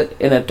motherfucker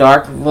in a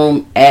dark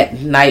room at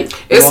night.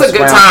 It's a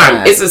good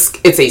time.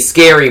 It's a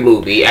scary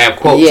movie. I have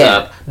quotes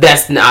up.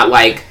 That's not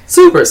like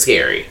super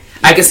scary.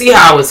 I can see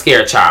how it would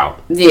scare a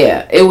child.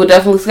 Yeah, it would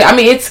definitely scare. I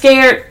mean, it's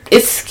scary.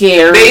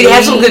 They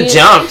have some good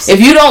jumps. If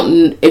you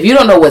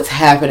don't know what's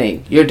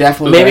happening, you're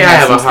definitely maybe I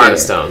have a heart of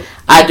stone.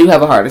 I do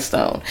have a heart of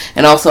stone,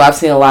 and also I've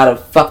seen a lot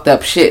of fucked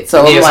up shit.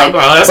 So yeah, I'm like,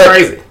 that's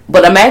crazy.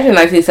 But imagine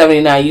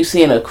 1979, you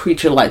seeing a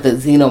creature like the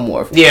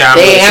Xenomorph. Yeah,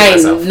 I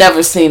ain't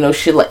never seen no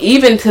shit like.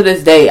 Even to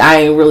this day,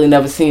 I ain't really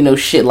never seen no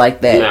shit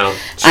like that. No,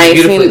 she's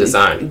beautifully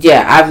designed.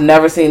 Yeah, I've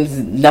never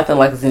seen nothing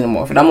like a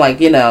Xenomorph, and I'm like,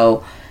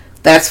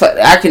 that's what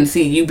I can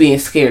see you being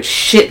scared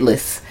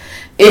shitless.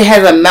 It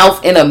has a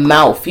mouth in a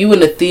mouth. You in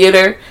the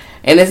theater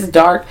and it's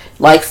dark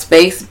like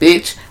space,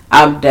 bitch.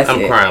 I'm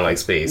crying like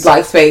space.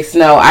 Like space.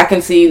 No, I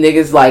can see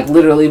niggas like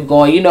literally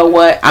going, you know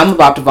what? I'm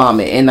about to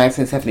vomit in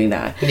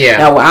 1979. Yeah.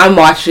 Now when I'm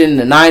watching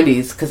the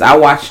 90s, because I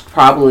watched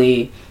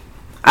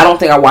I don't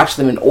think I watched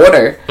them in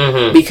order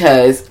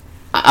because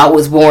I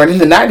was born in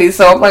the 90s.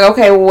 So I'm like,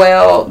 okay,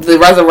 well, the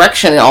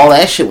Resurrection and all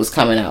that shit was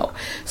coming out.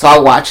 So I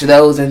watched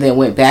those and then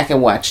went back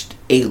and watched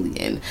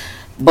Alien.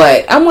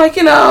 But I'm like,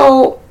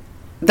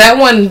 that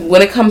one,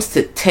 when it comes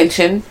to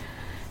tension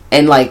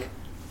and like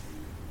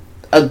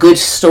a good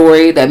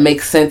story that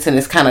makes sense and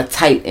is kind of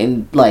tight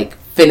and like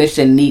finished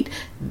and neat,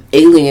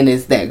 Alien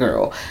is that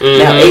girl.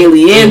 Now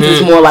Aliens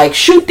is more like,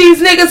 shoot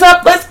these niggas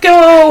up, let's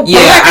go. Yeah,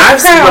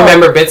 I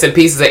remember bits and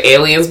pieces of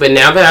Aliens, but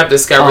now that I've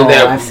discovered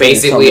that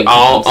basically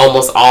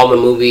almost all the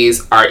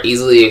movies are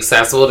easily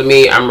accessible to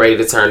me, I'm ready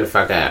to turn the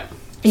fuck up.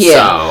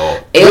 Yeah.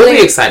 So,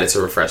 really excited to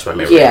refresh my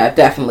memory. Yeah,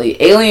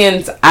 definitely.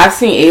 Aliens, I've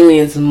seen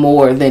Aliens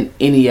more than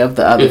any of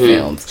the other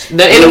films. We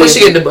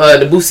should get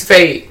the Boosie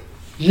Fade.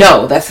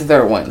 No, that's the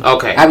third one.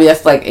 Okay. I mean,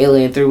 that's like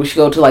Alien 3. We should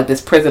go to like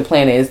this prison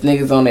planet. It's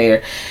niggas on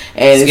there.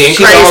 And it's getting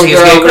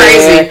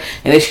crazy.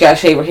 And then she got to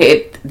shave her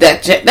head.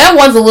 That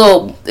one's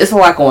it's a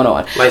lot going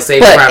on. Like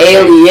But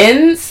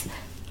Aliens,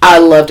 I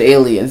loved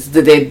Aliens.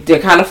 They're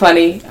kind of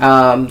funny,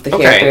 the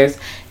characters.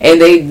 And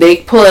they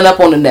pulling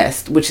up on the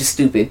nest, which is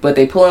stupid. But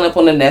they pulling up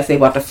on the nest. They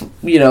about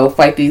to,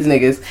 fight these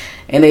niggas.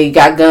 And they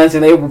got guns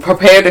and they were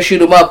prepared to shoot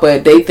them up.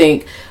 But they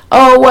think,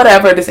 oh,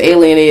 whatever, this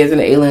alien is.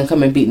 And the alien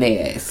come and beating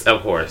their ass.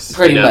 Of course.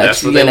 Pretty much.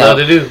 That's what they love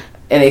to do.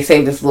 And they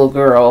saved this little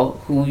girl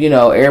who,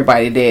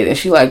 everybody did. And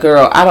she like,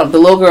 girl, the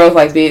little girl's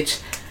like,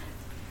 bitch,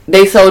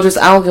 They soldiers,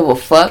 I don't give a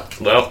fuck.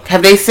 Well,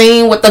 have they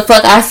seen what the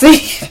fuck I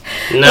see?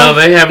 No,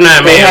 they have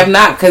not, man. They have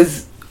not,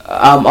 because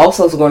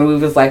also Sigourney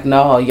Weaver's like,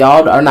 no,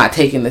 y'all are not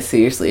taking this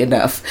seriously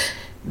enough.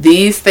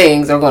 These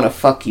things are going to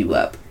fuck you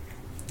up.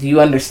 Do you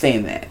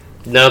understand that?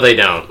 No, they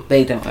don't.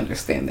 They don't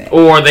understand that.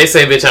 Or they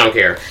say, bitch, I don't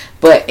care.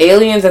 But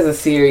Aliens as a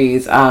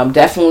series,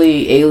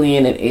 definitely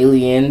Alien and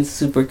Aliens,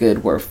 super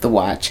good, worth the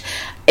watch.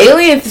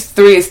 Aliens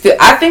 3 is still,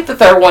 I think the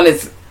third one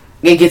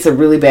it gets a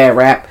really bad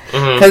rap.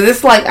 Because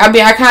it's like, I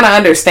mean, I kind of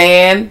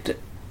understand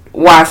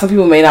why some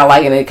people may not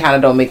like it, and it kind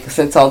of don't make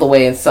sense all the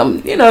way, and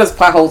some, there's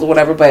plot holes or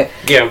whatever, but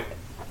yeah.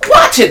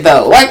 Watch it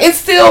though. Like, it's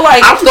still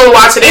like, I'm gonna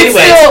watch it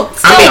anyway.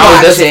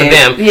 This is for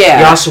them.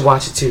 Yeah, y'all should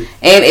watch it too.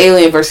 And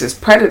Alien versus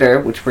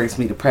Predator, which brings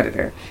me to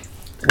Predator.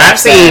 I've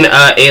seen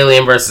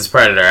Alien versus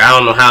Predator. I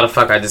don't know how the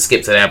fuck I just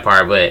skipped to that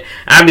part, but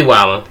I'd be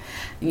wildin'.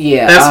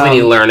 Yeah, that's what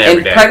you learn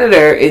every day.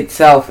 Predator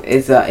itself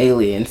is an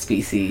alien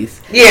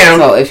species. Yeah.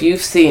 So if you've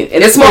seen,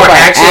 it's more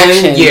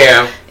action.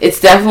 Yeah. It's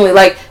definitely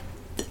like,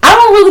 I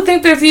don't really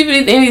think there's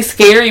even any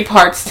scary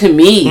parts to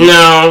me.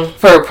 No.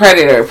 For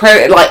Predator,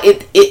 like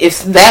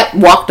if that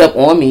walked up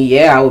on me,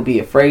 yeah, I would be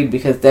afraid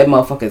because that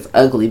motherfucker's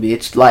ugly,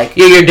 bitch. Like,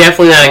 yeah, you're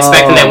definitely not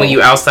expecting that when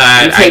you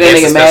outside. I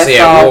guess especially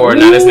at war.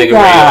 Now this nigga ready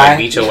to like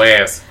beat your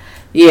ass.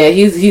 Yeah,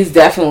 he's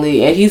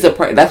definitely,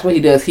 and that's what he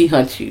does. He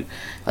hunts you.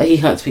 Like, he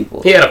hunts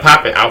people. He had a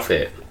poppin'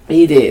 outfit.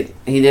 He did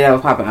have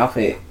a poppin'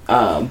 outfit.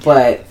 And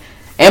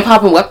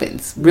poppin'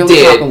 weapons.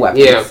 Really poppin'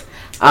 weapons.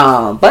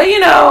 Yeah. But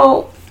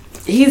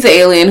he's an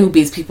alien who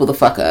beats people the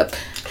fuck up.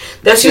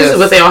 That's usually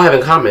what they all have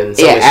in common.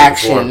 Yeah,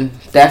 action.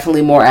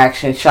 Definitely more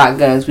action.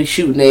 Shotguns. We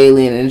shooting the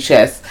alien in the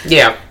chest.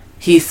 Yeah.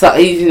 He's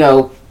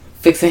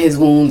fixing his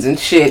wounds and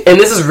shit. And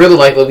this is really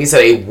like we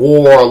said, a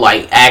war,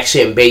 like,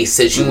 action-based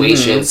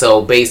situation. Mm-hmm.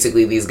 So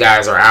basically these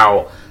guys are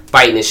out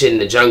fighting and shit in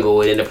the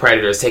jungle, and then the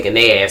Predator's taking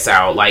their ass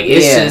out. Like,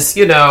 it's just,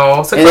 it's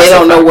a and they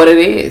don't know what it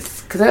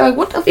is. Because they're like,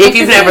 what the fuck if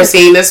you've never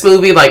seen this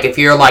movie, like, if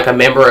you're, like, a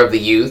member of the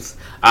youth,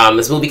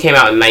 this movie came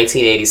out in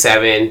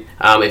 1987.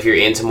 If you're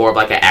into more of,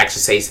 like, an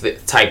action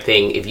type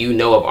thing, if you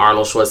know of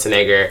Arnold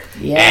Schwarzenegger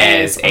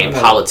as a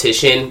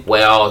politician,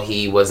 well,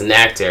 he was an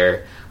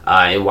actor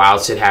in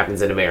Wild Shit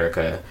Happens in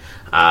America.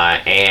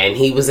 And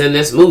he was in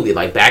this movie,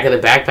 like, Back in the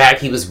Backpack.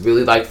 He was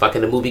really, like,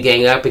 fucking the movie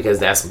gang up because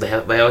that's what the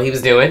hell he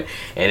was doing.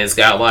 And it's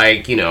got,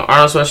 like,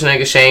 Arnold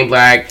Schwarzenegger, Shane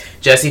Black,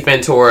 Jesse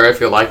Ventura, if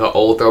you're, like, an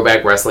old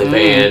throwback wrestling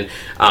fan,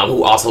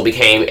 who also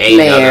became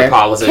another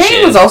politician.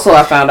 Kane was also,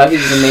 I found out he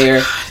was a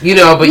mayor.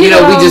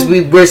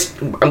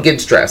 I'm getting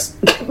stressed.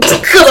 Because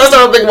I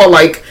started thinking about,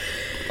 like,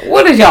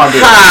 what did y'all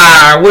do?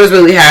 What is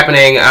really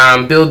happening?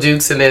 Bill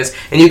Duke's in this,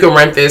 and you can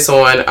rent this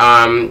on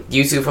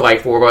YouTube for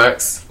like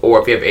 $4,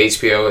 or if you have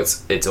HBO,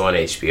 it's on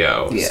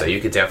HBO. Yeah. So you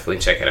could definitely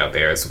check it out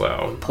there as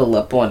well. Pull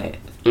up on it.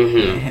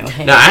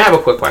 Mm-hmm. Now I have a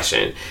quick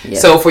question. Yeah.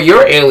 So for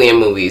your alien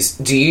movies,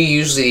 do you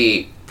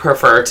usually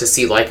prefer to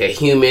see like a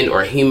human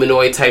or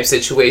humanoid type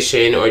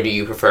situation, or do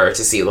you prefer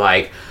to see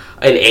like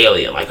an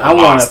alien, like a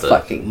monster? Want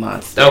a fucking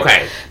monster.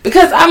 Okay.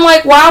 Because I'm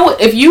like,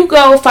 if you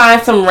go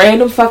find some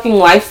random fucking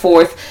life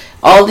force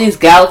all these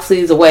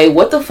galaxies away,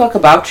 what the fuck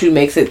about you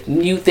makes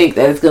you think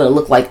that it's gonna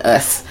look like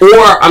us? Or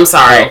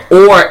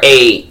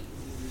a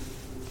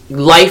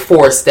life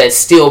force that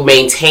still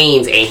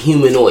maintains a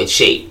humanoid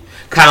shape,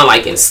 kind of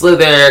like in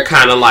Slither,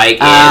 kind of like in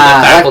the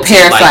Faculty,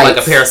 like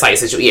a parasite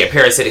situation. Yeah,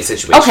 parasitic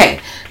situation. Okay,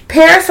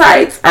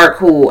 parasites are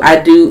cool. I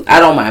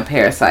don't mind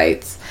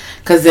parasites.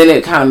 Because then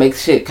it kind of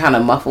makes shit kind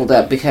of muffled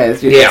up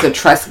because it's a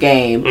trust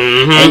game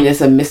and it's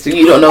a mystery.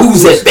 You don't know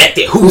who's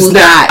infected, who's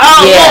not.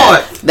 Oh,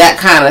 Lord. That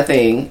kind of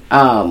thing,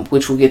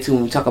 which we'll get to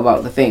when we talk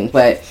about the thing.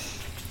 But,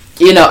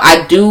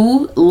 I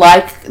do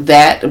like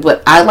that,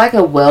 but I like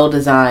a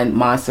well-designed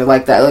monster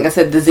like that. Like I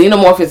said, the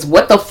Xenomorph is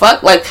what the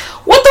fuck? Like,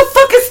 what the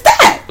fuck is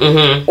that?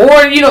 Mm-hmm.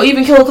 Or,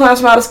 even Killer Clowns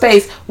from Outer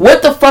Space.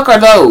 What the fuck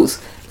are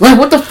those? Like,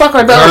 what the fuck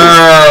are those?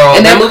 Girl,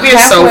 and that movie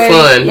is so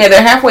fun. Yeah,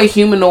 they're halfway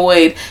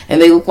humanoid,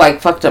 and they look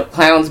like fucked up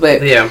clowns,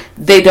 but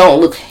they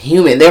don't look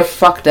human. They're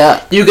fucked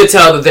up. You could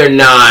tell that they're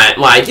not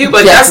like you,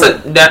 but that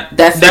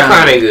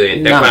clown ain't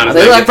good. That clown is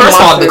not good. First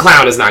of all, the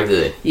clown is not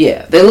good.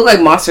 Yeah, they look like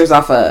monsters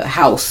off a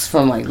House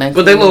from like 19.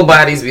 But their little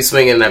bodies be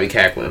swinging and I be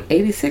cackling.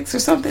 86 or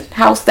something.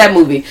 House, that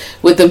movie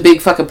with them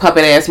big fucking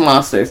puppet ass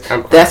monsters.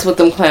 That's what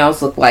them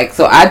clowns look like.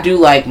 So I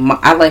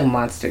like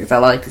monsters. I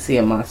like to see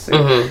a monster.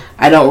 Mm-hmm.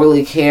 I don't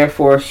really care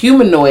for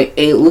humanoid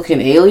looking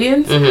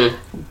aliens,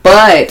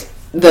 but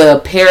the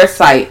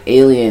parasite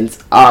aliens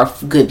are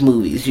good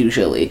movies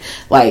usually,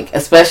 like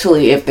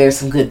especially if there's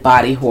some good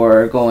body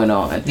horror going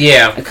on.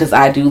 Yeah, because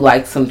I do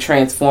like some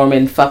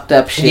transforming fucked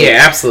up shit.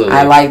 Yeah, absolutely.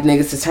 I like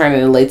niggas to turn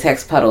into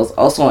latex puddles.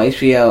 Also on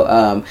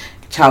HBO,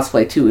 Child's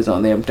Play 2 is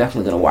on there. I'm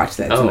definitely gonna watch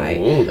that tonight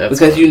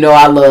because fun.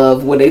 I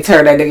love when they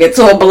turn that nigga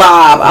to a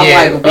blob.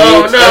 I'm like,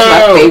 bitch,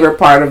 that's my favorite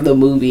part of the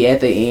movie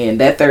at the end.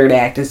 That third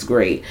act is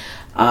great.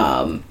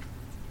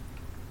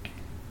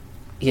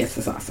 Yes,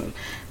 it's awesome.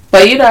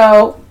 But I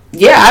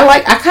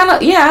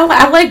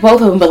like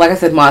both of them. But like I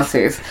said,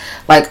 monsters,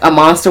 like a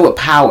monster with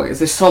powers.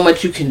 There's so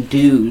much you can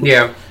do.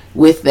 Yeah.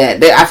 With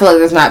that, I feel like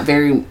there's not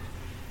very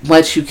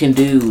much you can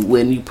do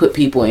when you put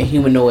people in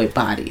humanoid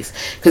bodies,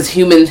 because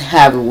humans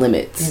have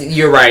limits.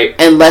 You're right.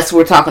 Unless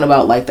we're talking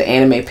about like the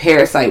anime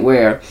Parasite,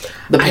 where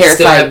the Parasite. I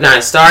still have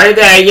not started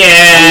that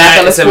yet.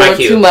 I'm not going to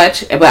spoil too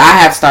much, but I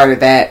have started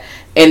that.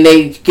 And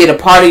they get a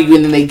part of you,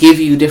 and then they give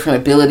you different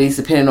abilities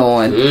depending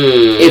on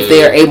if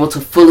they are able to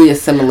fully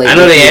assimilate. I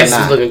know they ass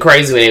was looking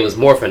crazy when they was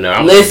morphing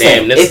though. Listen,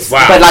 damn, this is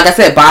wild. But like I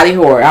said, body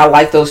horror. I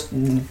like those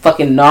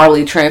fucking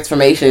gnarly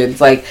transformations.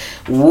 Like,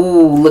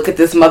 woo, look at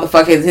this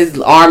motherfucker. His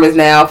arm is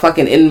now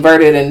fucking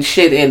inverted and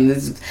shit, and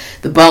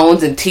the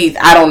bones and teeth.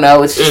 I don't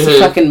know. It's just a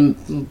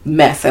fucking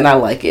mess, and I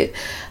like it.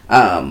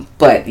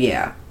 But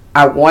yeah,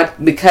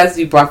 because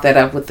you brought that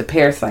up with the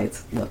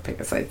parasites. Love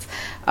parasites.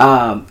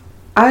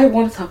 I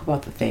want to talk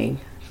about The Thing.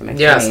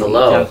 Yes,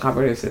 hello. John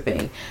Carpenter's The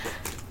Thing.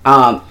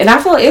 And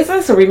I feel, is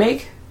this a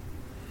remake?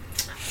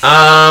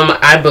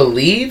 I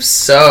believe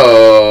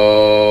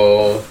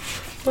so.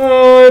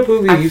 I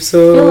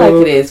feel like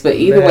it is, but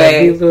either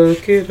way,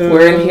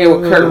 we're in here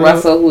with Kurt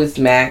Russell, who is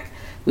Mac.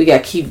 We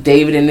got Keith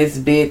David in this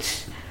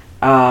bitch.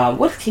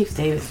 What's Keith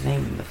David's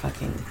name in the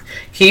fucking...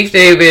 Keith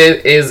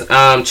David is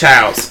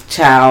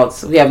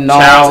Childs. We have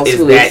Gnarls,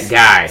 who is that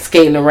guy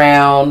skating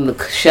around, the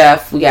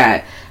chef. We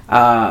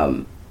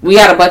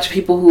got a bunch of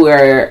people who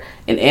are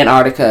in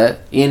Antarctica,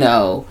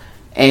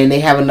 and they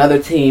have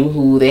another team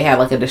who they have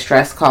like a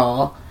distress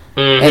call,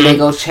 and they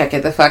go check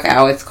it the fuck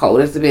out. It's cold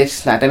as the bitch.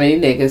 It's not that many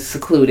niggas,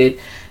 secluded,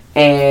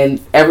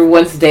 and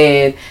everyone's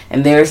dead.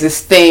 And there's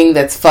this thing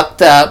that's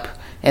fucked up,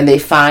 and they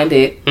find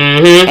it,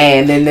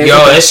 and then there's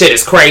that shit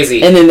is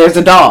crazy. And then there's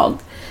a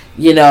dog.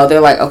 They're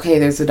like, okay,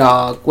 there's a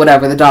dog.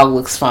 Whatever, the dog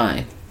looks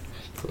fine.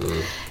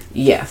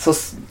 Yeah, so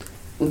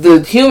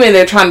the human,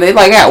 they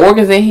got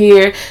organs in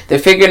here. They're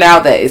figuring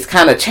out that it's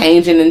kind of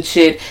changing and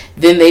shit.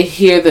 Then they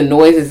hear the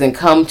noises and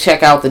come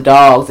check out the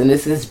dogs, and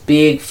it's this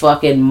big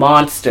fucking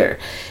monster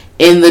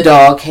in the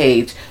dog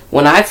cage.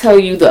 When I tell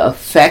you the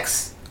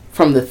effects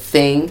from The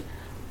Thing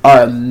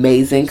are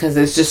amazing, because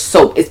it's just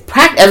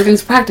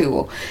everything's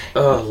practical.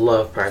 Oh, I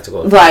love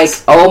practical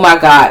effects. Like, oh my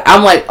god.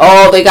 I'm like,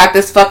 oh, they got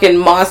this fucking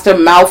monster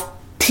mouth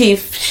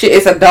teeth shit.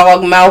 It's a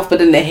dog mouth, but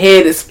then the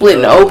head is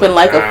splitting open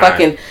like a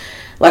fucking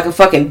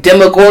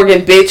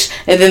Demogorgon bitch,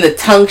 and then the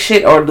tongue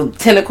shit or the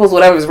tentacles,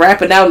 whatever, is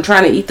wrapping out and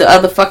trying to eat the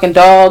other fucking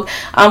dog.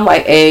 I'm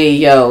like, hey,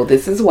 yo,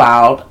 this is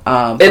wild.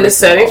 And the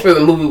setting for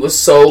the movie was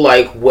so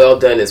well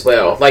done as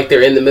well. Like,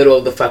 they're in the middle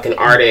of the fucking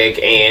Arctic,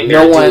 and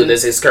they're doing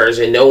this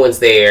excursion. No one's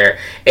there,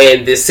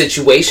 and this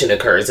situation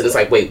occurs, and it's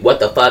like, wait, what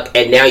the fuck?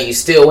 And now you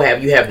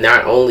have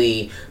not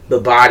only the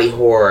body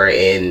horror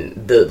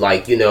and the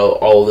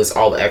all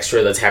the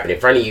extra that's happening in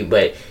front of you,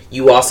 but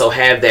you also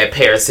have that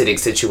parasitic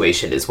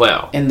situation as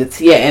well, and the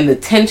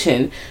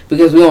tension,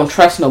 because we don't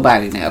trust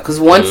nobody now, because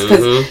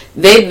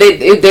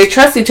they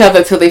trust each other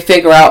until they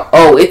figure out,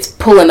 oh, it's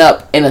pulling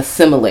up and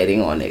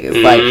assimilating on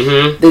niggas. Like,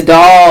 the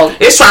dog,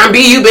 it's trying to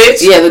be you,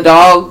 bitch. Yeah, the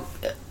dog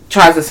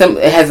has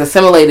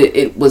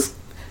assimilated.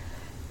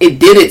 It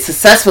did it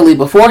successfully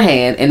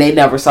beforehand, and they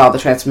never saw the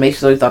transformation,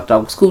 so they thought the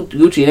dog was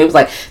Gucci. And it was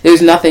like,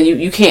 there's nothing,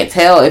 you can't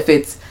tell if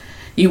it's,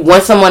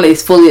 once someone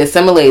is fully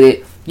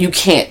assimilated, you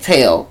can't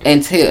tell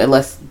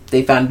unless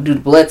they do the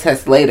blood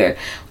test later.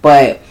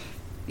 But,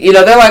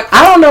 they're like,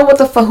 I don't know what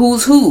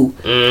who's who.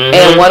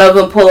 And one of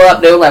them pull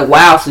up, they were like,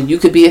 wow, so you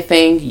could be a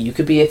thing, you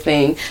could be a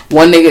thing.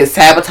 One nigga is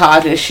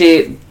sabotaging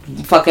shit,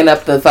 fucking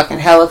up the fucking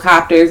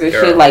helicopters and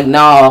shit. Like,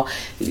 no,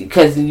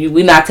 because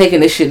we're not taking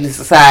this shit into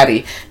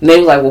society. And they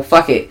was like, well,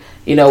 fuck it,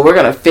 we're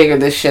gonna figure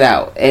this shit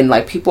out. And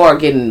people are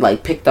getting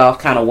picked off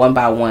kind of one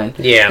by one,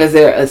 because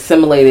they're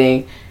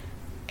assimilating,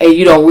 and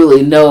you don't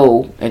really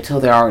know until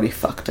they're already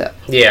fucked up.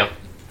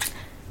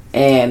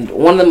 And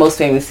one of the most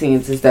famous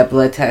scenes is that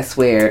blood test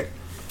where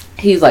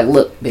he's like,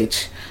 look,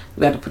 bitch,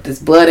 we got to put this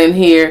blood in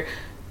here.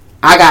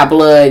 I got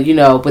blood,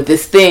 but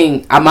this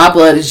thing, my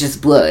blood is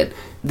just blood.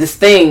 This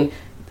thing,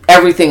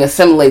 everything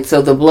assimilates,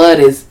 so the blood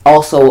is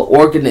also an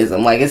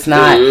organism. Like, it's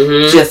not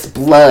just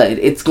blood.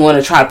 It's going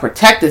to try to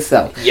protect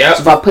itself. So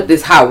if I put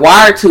this hot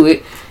wire to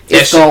it,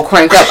 it's going to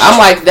crank up. I'm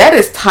like, that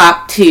is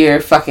top tier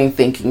fucking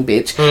thinking,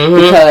 bitch.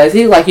 Because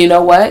he's like, you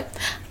know what?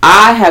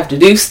 I have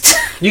deduced.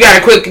 You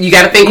gotta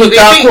think quick.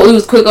 He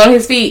was quick on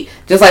his feet.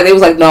 Just like they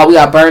was like, no, we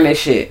gotta burn this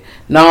shit.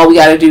 No, we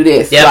gotta do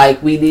this.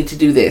 Like, we need to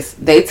do this.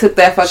 They took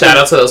that fucking... Shout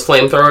out to those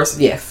flamethrowers.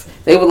 Yes.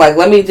 They were like,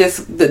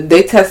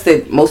 they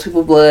tested most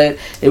people's blood.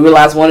 They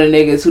realized one of the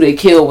niggas who they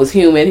killed was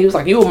human. He was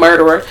like, you a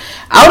murderer.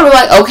 I would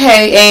have been like,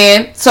 okay,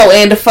 and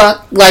the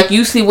fuck? Like,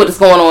 you see what is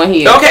going on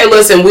here. Okay,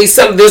 listen,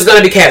 there's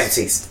going to be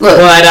casualties. Look,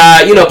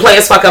 but,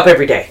 players fuck up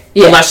every day.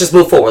 Yeah. Let's just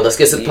move forward. Let's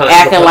get some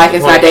punishment. Acting like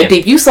it's not that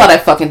deep. You saw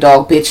that fucking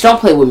dog, bitch. Don't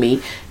play with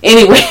me.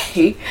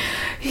 Anyway,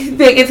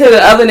 they get to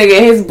the other nigga,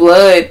 and his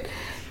blood,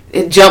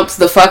 it jumps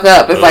the fuck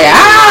up. It's like,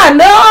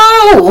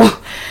 no!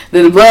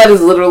 The blood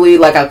is literally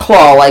like a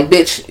claw, like,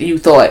 bitch, you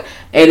thought.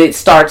 And it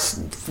starts,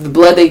 the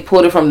blood they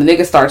pulled it from, the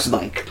nigga starts,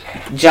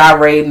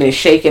 gyrating and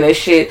shaking and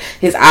shit.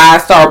 His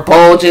eyes start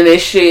bulging and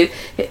shit.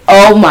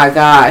 Oh my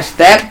gosh.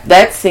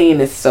 That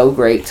scene is so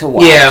great to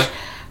watch. Yeah.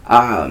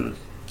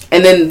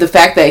 And then the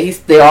fact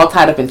that they're all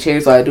tied up in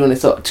chairs while they're doing it.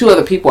 So 2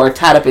 other people are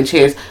tied up in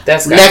chairs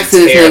next to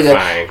this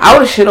nigga. I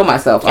would have shit on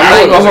myself.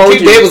 I'm not gonna hold you.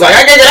 Dave was like,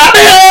 I can't get out of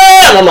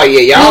here. And I'm like, yeah,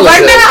 y'all. He was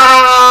like,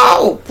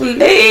 no,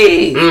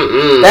 please.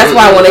 That's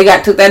why when they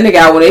took that nigga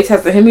out, when they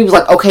tested him, he was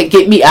like, okay,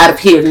 get me out of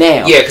here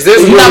now. Yeah, because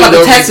there's you're not about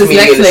to text this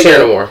next nigga.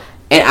 No,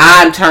 and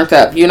I'm turned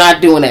up. You're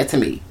not doing that to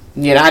me.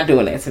 You're not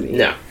doing that to me.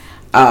 No.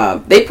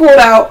 They pulled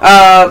out.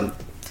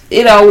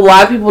 A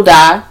lot of people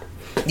died.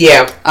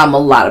 Yeah. A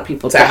lot of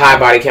people. It's a high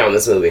body count in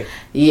this movie.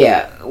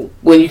 Yeah,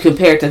 when you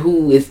compare it to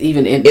who is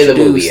even introduced in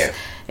the movie. Yeah.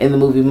 In the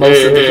movie,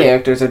 most of the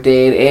characters are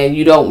dead, and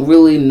you don't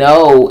really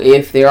know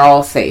if they're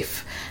all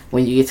safe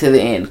when you get to the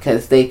end,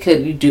 because they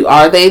could do.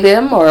 Are they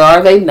them or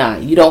are they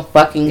not? You don't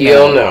fucking know. You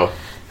don't know.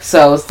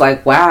 So it's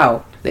like,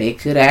 wow, they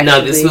could actually.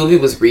 No, this movie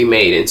was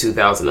remade in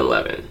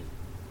 2011.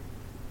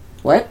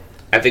 What?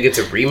 I think it's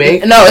a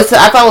remake. No, I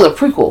thought it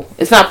was a prequel.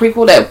 It's not a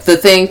prequel. That the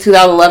thing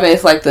 2011.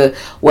 It's like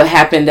what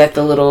happened at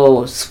the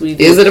little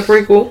Swedish. Is it a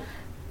prequel?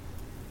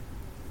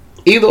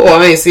 Either or,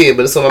 I ain't see it,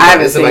 but it's on my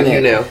mind. It's like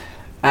you know.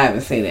 I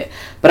haven't seen it,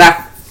 but I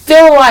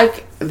feel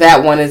like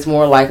that one is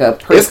more like a.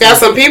 It's got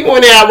some people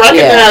in there I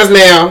recognize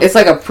now. It's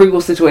like a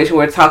prequel situation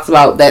where it talks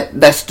about that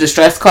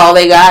distress call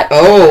they got.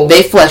 Oh,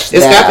 they fleshed.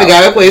 It's got out. the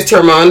guy that plays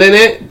Termond in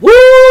it. Woo!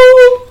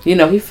 You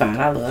know he's fine.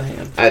 I love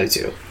him. I do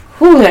too.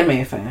 Who that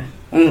man fine?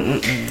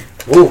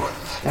 Woo!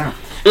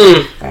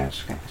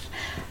 Gosh.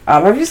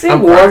 Have you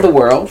seen War of the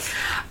Worlds?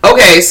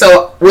 Okay,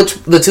 so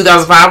the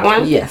 2005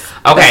 one? Yes.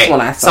 Okay, that's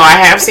one I saw. So I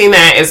have seen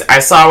that. I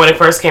saw when it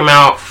first came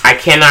out.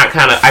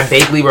 I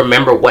vaguely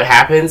remember what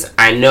happens.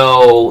 I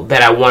know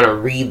that I want to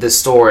read the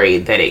story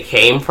that it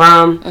came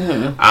from.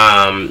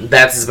 Mm-hmm.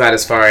 That's about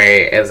as far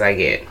as I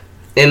get.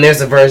 And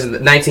there's a version, the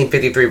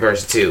 1953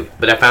 version too,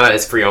 but I found out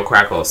it's free on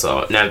Crackle.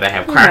 So now that I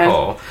have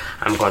Crackle,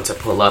 I'm going to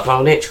pull up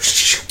on it.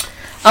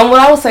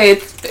 What I would say,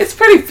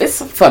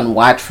 it's a fun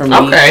watch for me.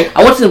 Okay.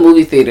 I went to the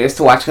movie theaters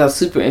to watch because I was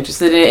super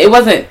interested in it. It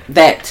wasn't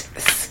that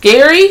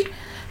scary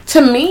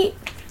to me.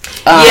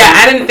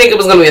 I didn't think it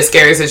was going to be a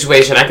scary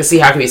situation. I could see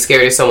how it could be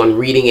scary to someone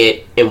reading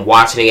it and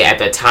watching it at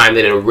the time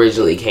that it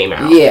originally came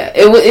out. Yeah,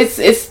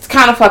 it's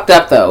kind of fucked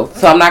up though,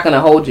 so I'm not going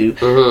to hold you.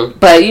 Mm-hmm.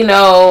 But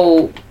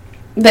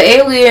the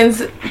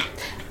aliens.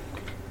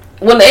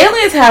 When the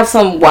aliens have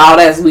some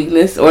wild ass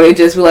weakness, or they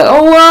just be like,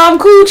 "Oh, well, I'm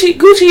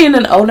Gucci," and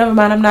then, "Oh, never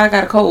mind, I'm not. I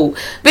got a cold."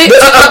 Bitch. Then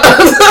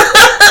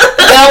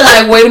I'm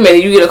like, "Wait a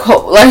minute, you get a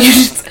cold? Like you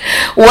just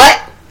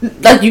what?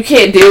 Like you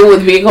can't deal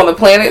with being on the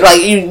planet?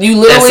 Like you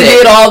literally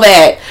did all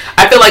that."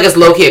 I feel like it's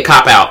low key a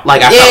cop out.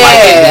 Like I felt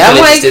like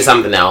they just did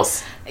something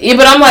else. Yeah,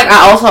 but I'm like,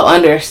 I also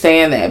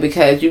understand that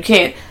because you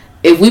can't.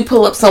 If we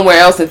pull up somewhere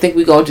else and think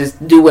we gonna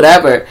just do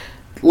whatever,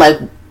 like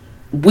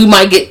we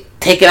might get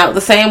taken out the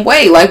same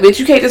way. Like, bitch,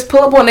 you can't just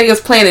pull up on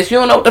niggas' planets. You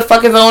don't know what the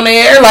fuck is on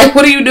there. Like,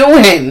 what are you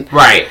doing?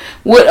 Right.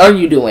 What are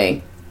you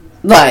doing?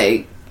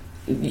 Like,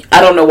 I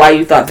don't know why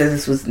you thought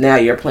this was now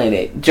your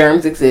planet.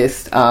 Germs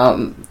exist.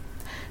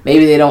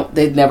 Maybe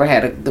they've never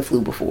had the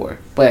flu before.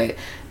 But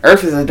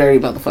Earth is a dirty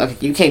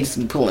motherfucker. You can't just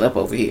be pulling up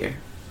over here.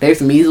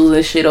 There's measles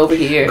and shit over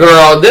here.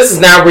 Girl, this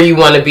is not where you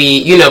want to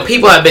be.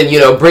 People have been,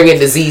 bringing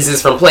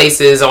diseases from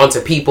places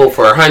onto people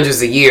for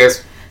hundreds of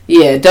years.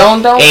 Yeah,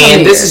 don't.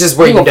 And this is just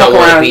where you don't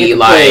want to be.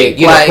 Like,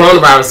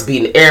 coronavirus is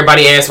beating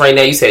everybody ass right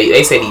now. They said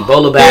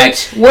Ebola back.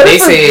 They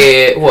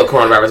said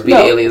coronavirus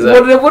beating aliens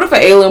up. What if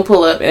an alien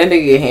pull up and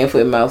they get hand,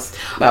 foot, mouth?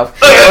 Or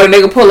a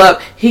nigga pull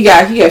up, he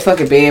got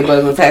fucking bed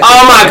bugs attached.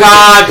 Oh my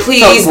god!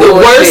 Please, the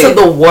worst of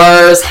the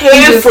worst.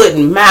 Hand, foot,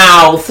 and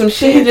mouth. Some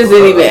shit he just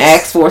didn't even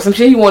ask for. Some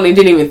shit he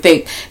didn't even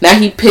think. Now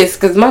he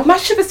pissed because my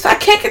ship is. I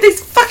can't get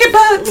these fucking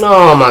bugs.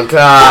 Oh my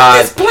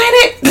god! This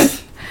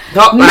planet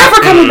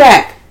never coming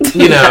back.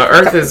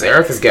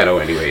 Earth is ghetto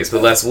anyways,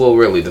 but we'll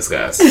really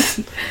discuss.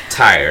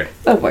 Tired.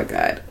 Oh my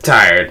god.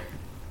 Tired.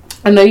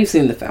 I know you've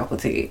seen the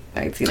faculty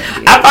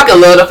 1998. I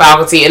fucking love the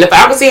faculty, and the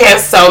faculty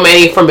has so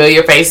many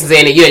familiar faces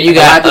in it. You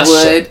got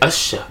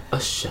Usher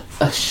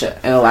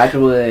and Elijah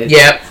Wood.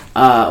 Yep.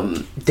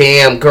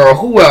 Damn girl,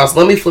 who else?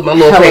 Let me flip my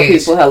little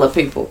page. Hella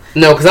people.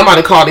 No, because I'm about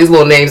to call these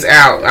little names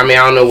out. I mean,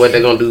 I don't know what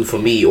they're gonna do for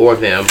me or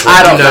them. But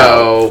I don't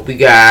know. We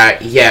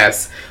got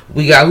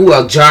who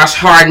else? Josh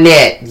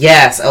Hartnett.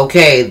 Yes.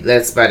 Okay,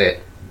 that's about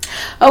it.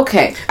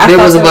 Okay. There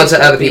was a bunch of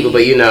other people,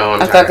 but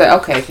I thought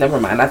that. Okay, never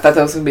mind. I thought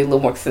that was gonna be a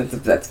little more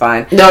extensive. That's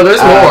fine. No, there's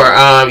more.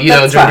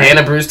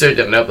 Jordana Brewster.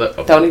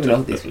 Don't even know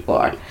who these people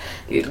are.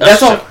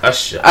 That's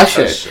Usher.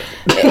 Usher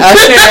and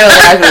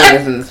Elijah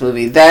Wood is in this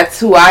movie. That's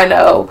who I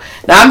know.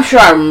 Now I'm sure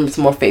I remember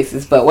some more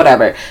faces, but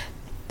whatever.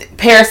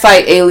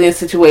 Parasite alien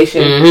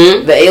situation.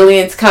 Mm-hmm. The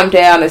aliens come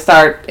down and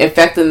start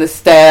infecting the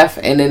staff,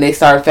 and then they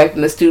start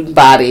infecting the student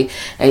body.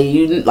 And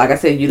you, like I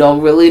said, you don't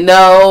really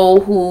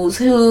know who's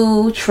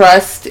who.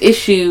 Trust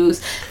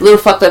issues. A little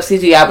fucked up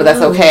CGI, but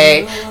that's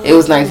okay. It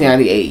was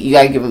 1998. You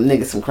gotta give them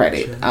niggas some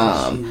credit.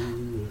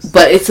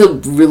 But it's a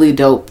really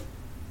dope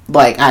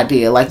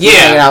idea. Like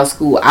hanging out in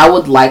school. I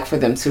would like for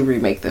them to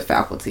remake the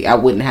faculty. I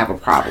wouldn't have a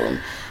problem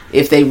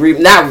if they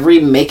not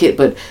remake it,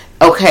 but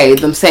okay,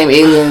 them same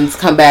aliens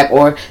come back,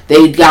 or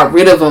they got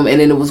rid of them and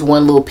then it was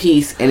one little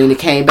piece and then it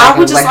came back. I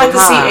would just like to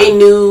see a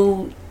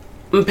new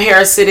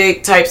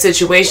parasitic type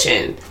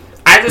situation.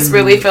 I just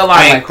really feel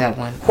like, I like that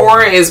one.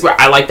 Horror is where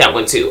I like that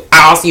one too.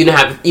 I also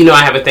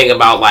I have a thing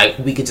about like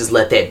we could just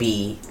let that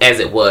be as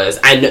it was.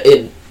 I know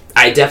it.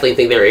 I definitely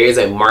think there is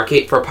a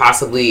market for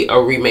possibly a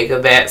remake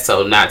of that.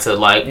 So not to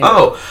like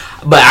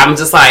but I'm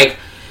just like,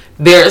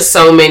 there's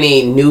so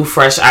many new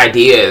fresh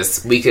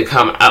ideas we could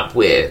come up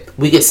with.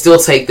 We could still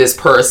take this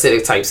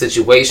parasitic type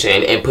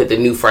situation and put the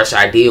new fresh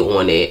idea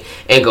on it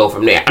and go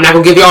from there. I'm not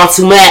gonna give y'all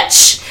too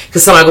much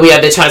because somebody gonna be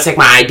out there trying to take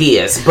my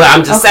ideas, but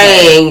I'm just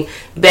saying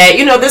that,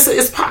 this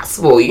is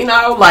possible,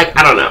 like,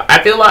 I don't know.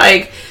 I feel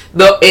like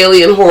the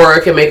alien horror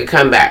can make a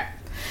comeback.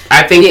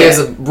 I think there's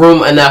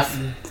enough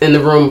in the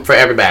room for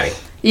everybody.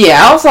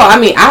 Yeah,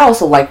 I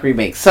also like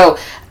remakes. So,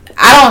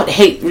 I don't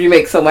hate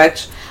remakes so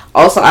much.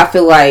 Also, I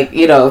feel like,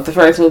 if the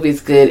first movie is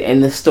good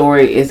and the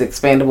story is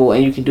expandable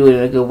and you can do it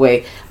in a good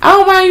way, I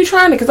don't mind you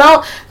trying it. Because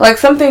I like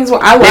some things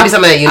where I like... Maybe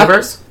some of that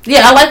universe?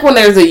 I like when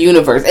there's a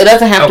universe. It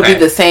doesn't have to be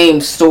the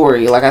same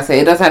story. Like I said,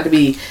 it doesn't have to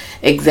be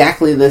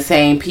exactly the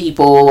same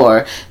people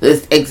or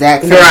the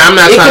exact same... Girl, I'm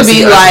not trying to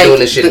see us doing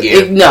this shit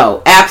again.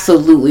 No,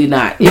 absolutely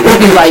not. It would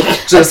be like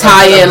a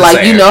tie-in, like,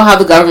 how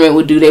the government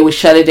would do. They would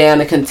shut it down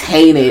and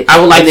contain it.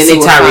 I would like to see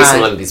Tyrese in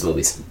one of these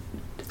movies.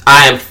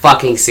 I am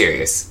fucking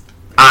serious.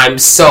 I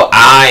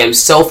am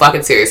so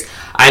fucking serious.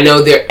 I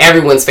know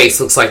everyone's face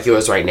looks like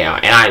yours right now,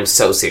 and I am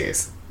so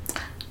serious.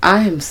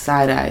 I am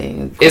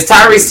side-eyeing. Is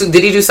Tyrese,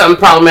 did he do something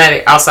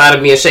problematic outside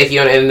of being shaky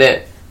on the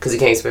internet because he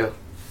can't spell?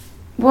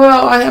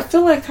 Well, I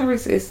feel like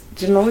Tyrese is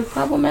generally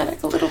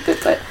problematic a little bit,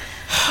 but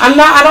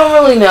I don't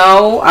really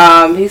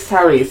know. He's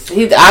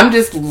Tyrese. I'm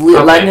just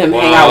letting him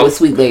hang out with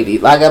Sweet Lady.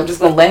 Like, I'm just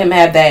going to let him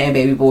have that and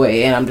Baby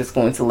Boy, and I'm just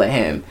going to let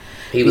him.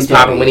 He was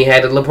popping when he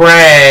had the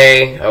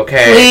LeBray.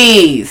 Okay.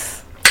 Please.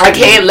 I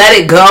can't let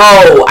it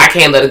go. I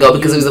can't let it go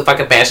because he was a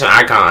fucking fashion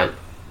icon.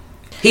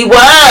 He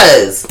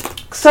was.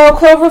 So,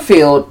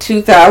 Cloverfield,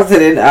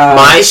 2000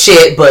 my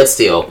shit, but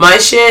still. My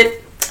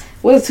shit.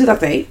 What is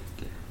 2008?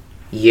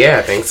 Yeah,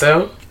 I think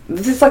so.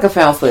 This is like a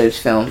found footage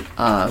film.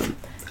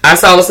 I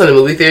saw this in the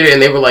movie theater,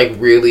 and they were like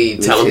really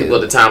telling people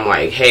at the time,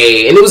 like,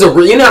 "Hey," and it was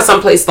how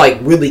some place like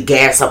really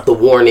gas up the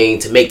warning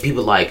to make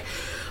people like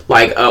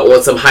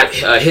on some hot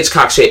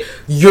Hitchcock shit.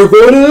 You're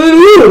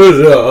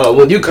gonna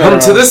when you come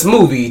to this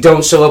movie,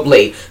 don't show up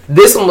late.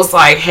 This one was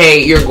like,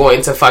 "Hey, you're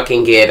going to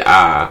fucking get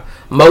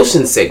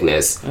motion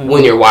sickness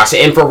when you're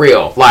watching," and for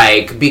real,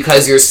 like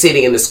because you're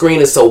sitting and the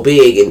screen is so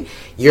big and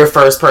you're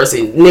first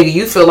person, nigga,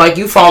 you feel like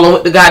you falling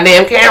with the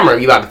goddamn camera.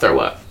 You about to throw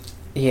up.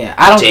 Yeah,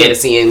 I don't.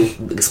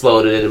 Janicean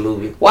exploded in the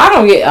movie. Well, I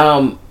don't get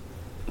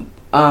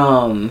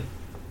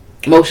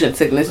motion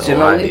sickness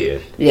generally.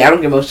 I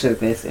don't get motion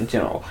sickness in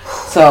general.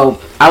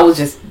 So I was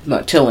just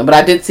chilling, but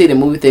I did see it in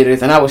movie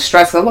theaters, and I was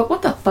stressed. I'm like,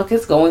 what the fuck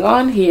is going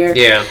on here?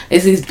 Yeah,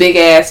 it's these big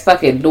ass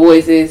fucking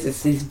noises.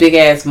 It's these big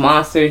ass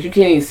monsters. You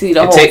can't even see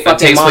the whole fucking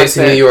monster. It takes place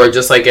in New York,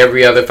 just like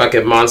every other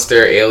fucking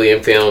monster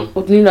alien film.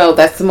 Well,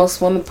 that's the most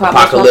one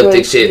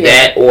apocalyptic shit.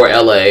 Yeah. That or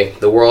LA.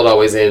 The world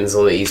always ends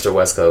on the east or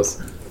west coast.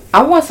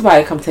 I want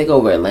somebody to come take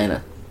over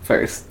Atlanta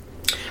first.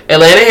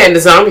 Atlanta had the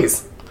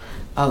zombies.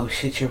 Oh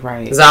shit, you're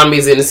right.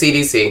 Zombies in the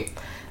CDC.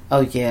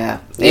 Oh yeah.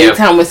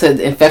 Anytime it's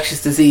an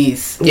infectious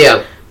disease.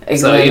 Yeah.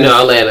 So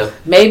Atlanta.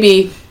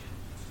 Maybe.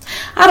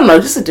 I don't know,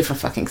 just a different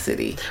fucking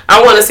city.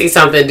 I want to see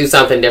do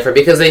something different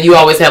because then you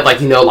always have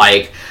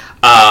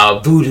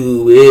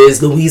voodoo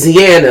is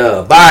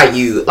Louisiana,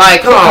 Bayou.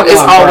 Like, come on, it's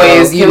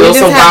always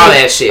some wild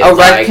ass shit. Oh,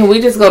 right. Can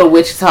we just go to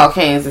Wichita,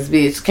 Kansas,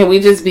 bitch? Can we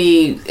just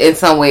be in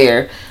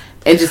somewhere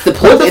and just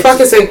what the fuck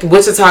is in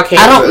Wichita, Kansas?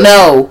 I don't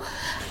know.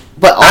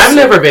 But also, I've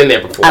never been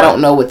there before. I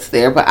don't know what's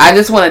there, but I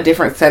just want a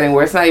different setting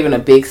where it's not even a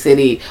big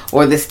city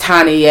or this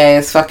tiny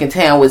ass fucking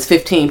town with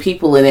 15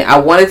 people in it. I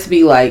want it to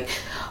be like,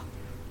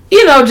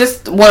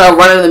 just want a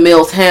run of the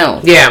mill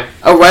town. Yeah,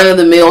 a run of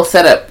the mill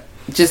setup.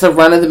 Just a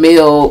run of the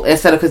mill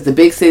instead of because the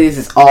big cities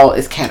is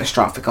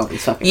catastrophic. All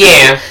these fucking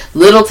places.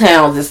 Little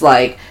towns, it's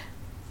like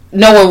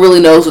no one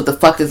really knows what the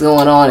fuck is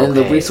going on, and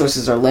the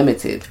resources are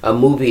limited. A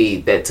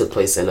movie that took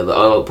place in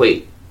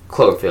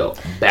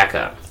Cloverfield. Back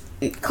up.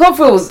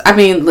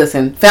 Cloverfield was,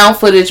 found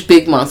footage,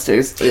 big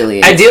monsters,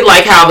 aliens. I did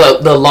like how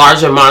the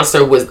larger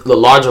monster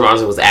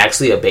was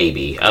actually a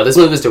baby. This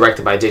movie was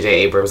directed by J.J.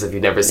 Abrams. If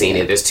you've never seen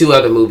it, there's 2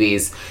 other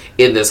movies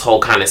in this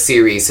whole kind of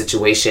series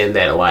situation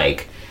that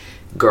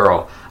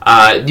girl.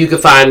 You can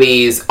find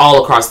these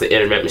all across the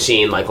internet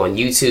machine, like on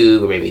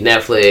YouTube or maybe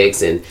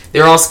Netflix, and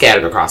they're all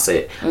scattered across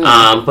it.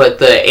 But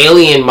the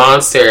alien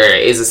monster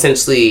is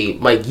essentially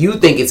you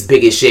think it's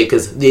big as shit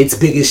because it's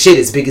big as shit.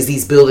 It's big as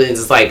these buildings.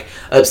 It's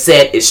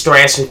upset. It's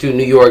thrashing through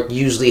New York.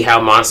 Usually how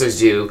monsters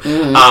do.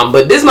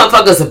 But this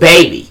motherfucker's a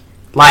baby.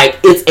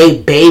 It's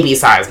a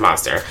baby-sized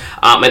monster.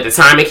 At the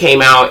time it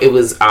came out, it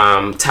was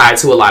tied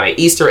to a lot of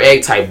Easter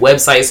egg type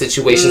website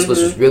situations, which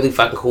was really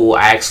fucking cool.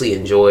 I actually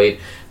enjoyed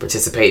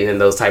participating in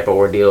those type of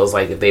ordeals.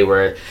 They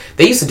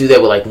used to do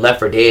that with Left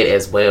 4 Dead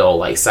as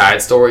well,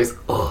 side stories.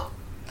 Ugh.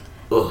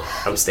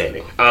 I'm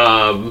standing.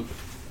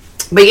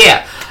 But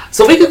yeah,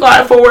 so we could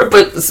go forward,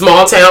 but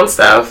small town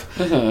stuff.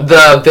 Mm-hmm.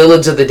 The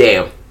Village of the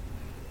Dam.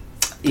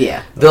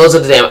 Yeah. Village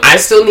of the Dam. I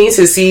still need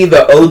to see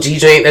the OG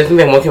joint. I think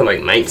that one came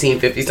like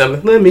 1950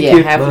 something. Let me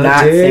get have my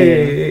not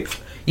day.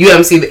 seen. You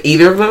haven't seen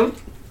either of them?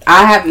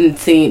 I haven't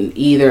seen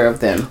either of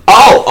them.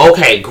 Oh,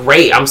 okay,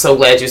 great. I'm so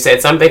glad you said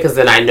something because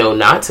then I know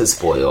not to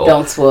spoil.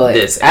 Don't spoil it.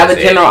 This I have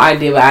a general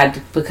idea, but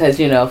because,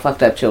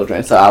 fucked up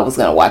children, so I was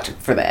going to watch it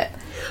for that.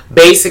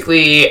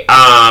 Basically,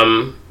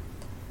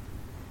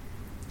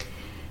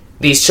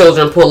 these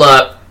children pull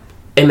up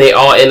and they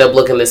all end up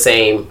looking the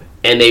same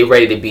and they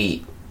ready to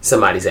beat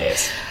somebody's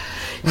ass.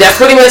 That's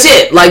pretty much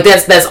it. Like,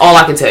 that's all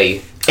I can tell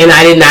you. And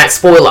I did not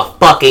spoil a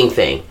fucking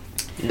thing.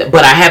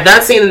 But I have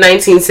not seen the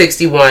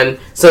 1961.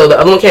 So the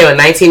other one came in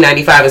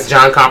 1995. It's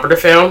John Carpenter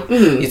film.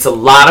 Mm-hmm. It's a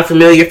lot of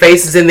familiar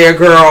faces in there,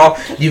 girl.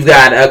 You've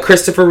got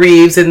Christopher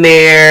Reeves in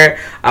there.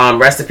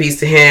 Rest in peace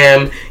to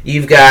him.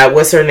 You've got,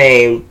 what's her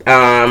name?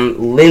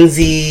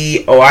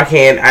 Lindsay.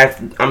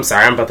 I'm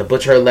sorry. I'm about to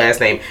butcher her last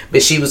name.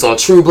 But she was on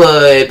True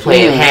Blood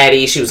playing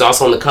Hattie. She was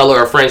also on The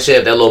Color of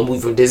Friendship, that little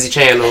movie from Disney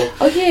Channel.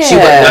 Oh, yeah. She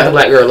was not the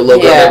black girl, the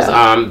little girl that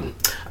was,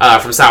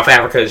 from South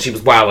Africa, and she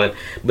was wilding,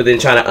 but then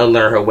trying to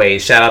unlearn her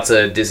ways. Shout out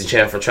to Disney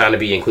Channel for trying to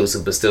be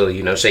inclusive, but still,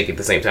 shaky at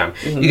the same time.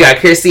 Mm-hmm. You got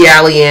Kirstie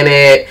Alley in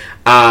it.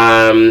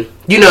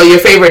 Your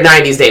favorite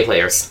 90s day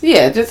players.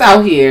 Yeah, just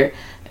out here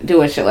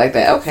doing shit like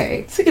that.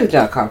 Okay, speaking of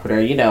John Carpenter,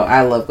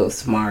 I love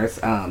Ghost of Mars.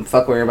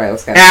 Fuck where everybody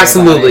else got to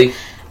absolutely.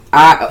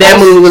 That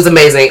movie was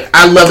amazing.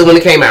 I loved it when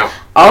it came out.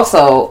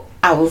 Also,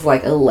 I was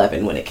like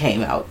 11 when it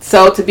came out.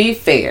 So to be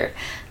fair,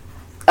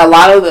 a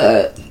lot of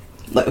the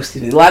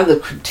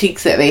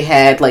critiques that they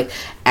had, like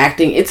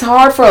acting, it's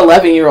hard for an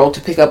 11-year-old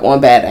to pick up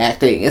on bad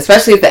acting,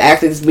 especially if the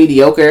acting is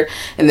mediocre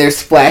and there's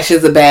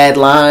splashes of bad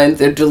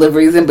lines or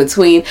deliveries in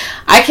between.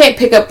 I can't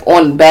pick up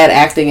on bad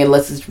acting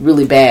unless it's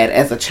really bad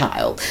as a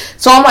child.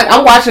 So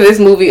I'm watching this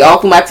movie all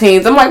through my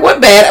teens. I'm like,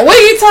 what bad? What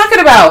are you talking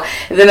about?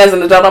 And then as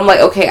an adult, I'm like,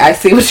 okay, I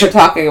see what you're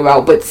talking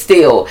about, but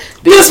still,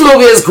 this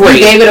movie is great.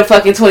 You gave it a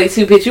fucking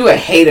 22, bitch. You a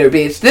hater,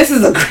 bitch. This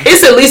is a great.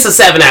 It's at least a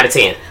 7 out of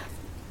 10.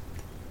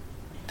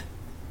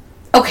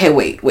 Okay,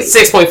 wait.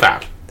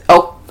 6.5.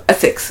 Oh, a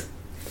 6.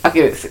 I'll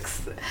give it a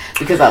 6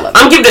 because I love it.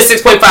 I'm giving it a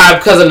 6.5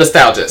 because of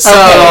nostalgia. So,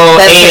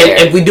 okay,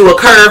 and if we do a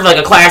curve like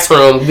a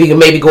classroom, we can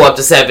maybe go up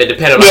to 7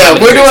 depending on. Yeah,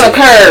 we're doing a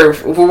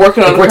curve. We're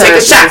working on. We're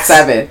taking shots.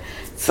 7.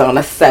 So on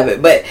a 7,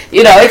 but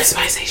it's.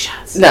 Somebody say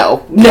shots.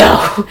 No,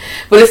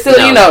 but it's still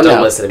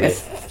Don't listen to me.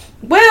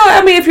 Well,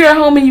 I mean, if you're at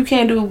home and you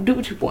can do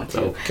what you want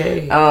to.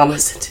 Okay.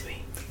 Listen to me.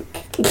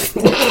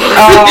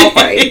 Oh,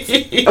 right.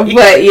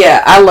 But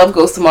yeah, I love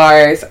Ghost of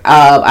Mars.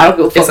 I don't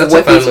give a fuck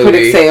what these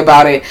critics say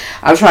about it.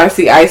 I'm trying to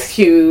see Ice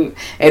Cube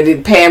and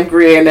then Pam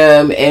Grier and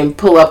them and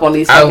pull up on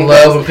these. I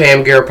love when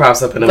Pam Grier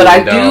pops up in a movie. But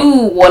I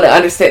do want to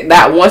understand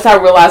that once I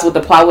realized what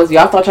the plot was,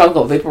 y'all thought y'all was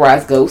gonna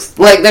vaporize ghosts.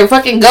 Like, they're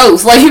fucking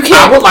ghosts. Like, you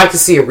can't. I would like to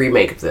see a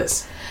remake of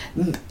this.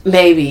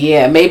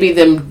 Maybe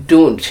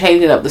them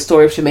changing up the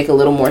story should make a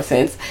little more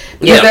sense,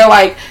 because they're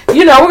like,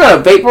 we're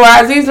gonna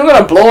vaporize these, we're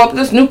gonna blow up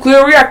this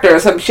nuclear reactor or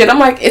some shit. I'm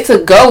like, it's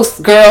a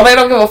ghost, girl. They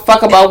don't give a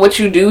fuck about what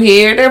you do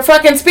here. They're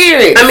fucking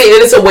spirits. I mean,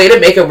 and it's a way to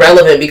make it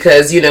relevant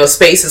because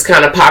space is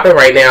kind of popping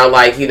right now.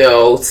 Like,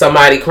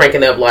 somebody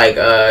cranking up like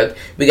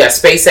we got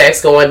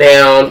SpaceX going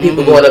down,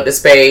 people going up to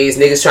space,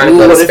 niggas trying to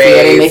go to space.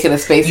 They're making a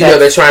SpaceX.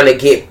 They're trying to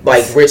get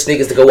like rich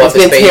niggas to go up to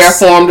space. It's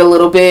been terraformed a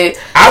little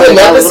bit. I would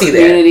love to see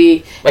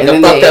that. Like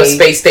a fucked up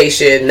space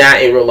station, not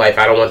in real life.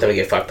 I don't want them to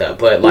get fucked up,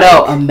 but like,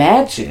 no,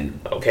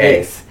 imagine. Okay.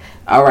 This.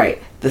 All right.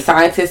 The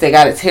scientists, they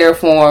got it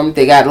terraformed.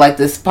 They got like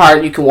this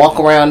part you can walk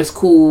around. This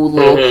cool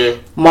little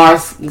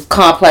Mars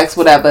complex,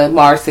 whatever.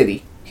 Mars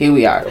City. Here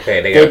we are.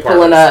 Okay, they're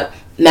pulling up.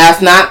 Now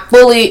it's not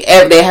fully.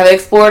 They haven't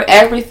explored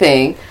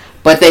everything,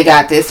 but they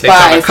got this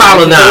spot. They're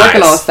colonized.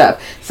 Working on stuff.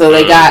 So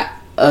they got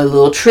a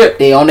little trip.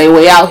 They on their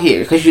way out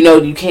here because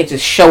you can't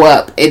just show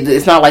up.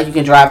 It's not like you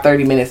can drive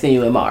 30 minutes and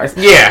you in Mars.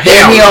 Yeah,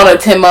 they're here on a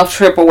 10-month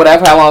trip or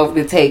whatever, how long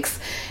it takes,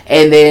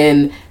 and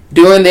then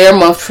during their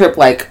month trip,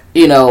 like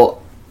a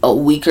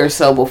week or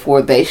so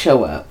before they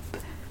show up,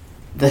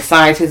 the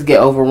scientists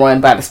get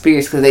overrun by the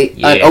spirits because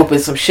they open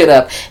some shit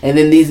up, and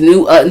then these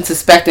new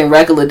unsuspecting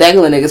regular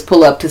niggas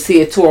pull up to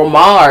see a tour of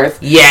Mars.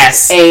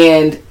 Yes,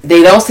 and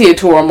they don't see a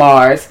tour of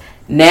Mars.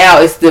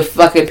 Now it's the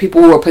fucking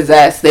people who are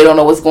possessed. They don't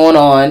know what's going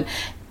on.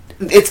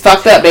 It's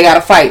fucked up. They gotta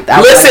fight.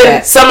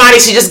 Listen, somebody,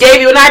 she just gave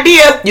you an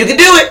idea. You can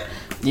do it.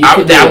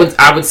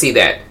 I would see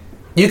that.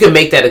 You can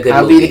make that a good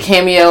movie. I'll be the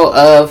cameo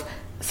of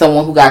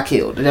someone who got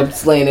killed and I'm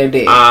just laying there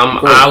dead.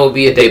 I will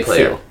be a day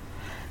player.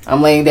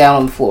 I'm laying down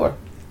on the floor.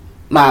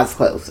 My eyes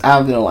closed. I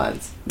have no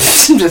lines.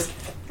 just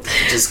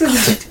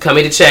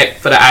coming to check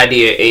for the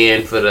idea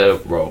and for the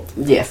role.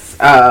 Yes.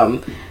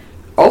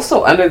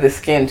 Also, Under the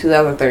Skin,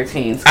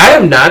 2013. I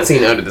have not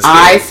seen Under the Skin.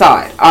 I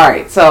saw it. All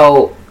right,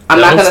 so I'm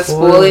not going to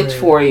spoil it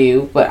for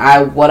you,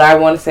 but what I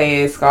want to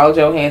say is Scarlett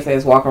Johansson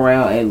is walking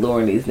around and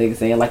luring these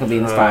niggas in like a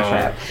being a spy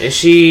trap. Is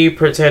she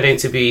pretending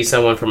to be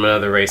someone from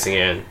another race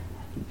again?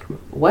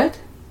 What?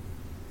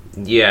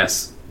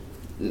 Yes.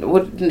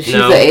 She's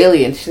an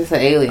alien. She's an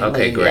alien.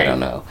 Okay, great. I don't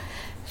know.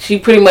 She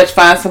pretty much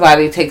finds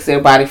somebody, takes their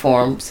body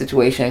form,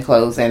 situation, and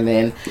clothes, and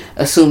then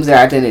assumes their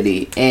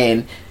identity.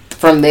 And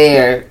from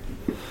there,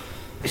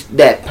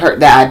 that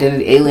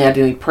identity, alien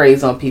identity,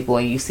 preys on people,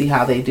 and you see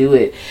how they do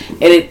it,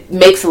 and it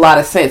makes a lot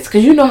of sense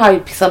because you know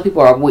how some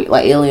people are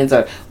like aliens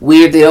are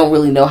weird. They don't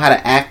really know how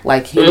to act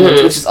like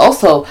humans, which is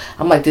also,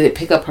 I'm like, did it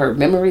pick up her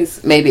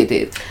memories? Maybe it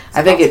did.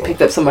 I think it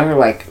picked up some of her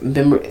like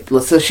memory,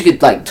 so she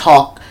could like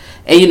talk.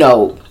 And you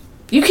know,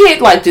 you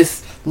can't like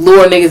just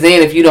lure niggas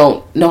in if you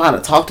don't know how to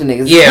talk to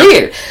niggas. Yeah. It's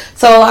weird.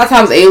 So a lot of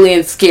times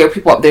aliens scare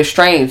people up. They're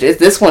strange.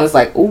 This one is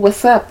like, ooh,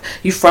 what's up?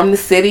 You from the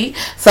city?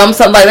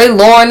 Something like they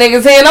luring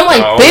niggas in. I'm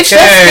like, bitch,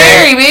 that's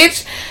scary,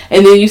 bitch.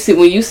 And then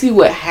when you see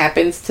what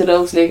happens to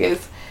those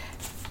niggas,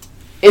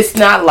 it's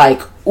not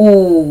like,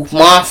 ooh,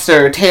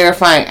 monster,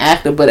 terrifying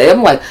actor, but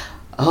I'm like,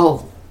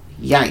 oh,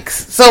 yikes.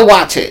 So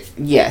watch it.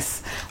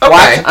 Yes. Okay.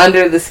 Watch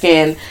Under the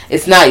Skin.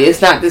 It's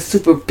not this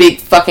super big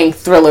fucking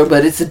thriller,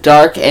 but it's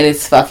dark and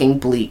it's fucking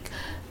bleak.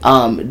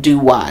 Do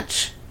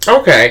watch.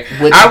 Okay.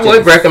 I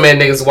would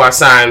recommend niggas watch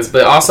Signs,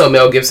 but also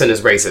Mel Gibson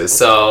is racist,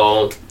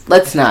 so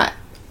let's not.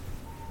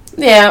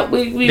 Yeah,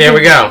 we there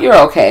we go. You're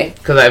okay.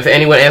 Because if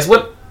anyone asks,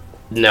 what?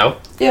 No.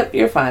 Yep,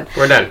 you're fine.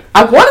 We're done.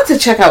 I wanted to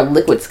check out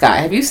Liquid Sky.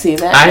 Have you seen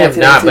that? I have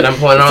not, but I'm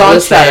putting on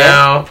this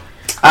now.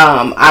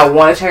 I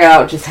want to check it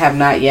out, just have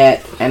not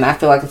yet. And I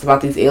feel like it's about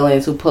these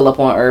aliens who pull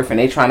up on Earth and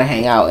they trying to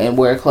hang out and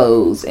wear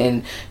clothes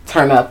and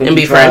turn up and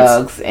be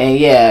drugs friends.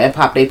 And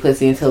pop their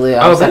pussy until they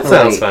all separate. That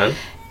sounds fun.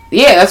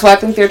 Yeah, that's what I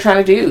think they're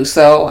trying to do.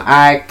 So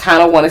I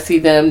kind of want to see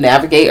them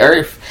navigate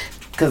Earth.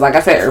 Because like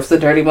I said, Earth's a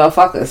dirty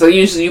motherfucker. So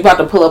usually you about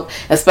to pull up,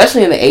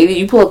 especially in the 80s,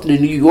 you pull up to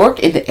New York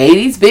in the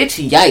 80s,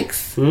 bitch,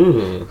 yikes.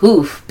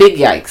 Oof, big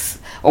yikes.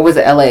 Or was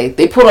it LA?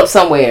 They pulled up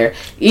somewhere.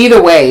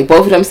 Either way,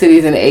 both of them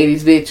cities in the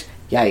 80s, bitch,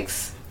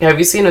 yikes. Have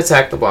you seen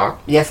Attack the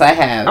Block? Yes, I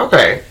have.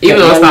 Okay. Even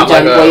though it's not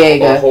like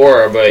a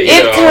horror, but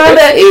it kind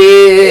of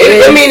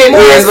is. I mean, it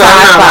is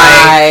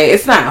sci-fi.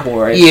 It's not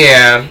horror.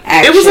 Yeah.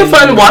 Action. It was a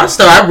fun watch,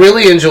 though. I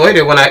really enjoyed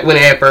it when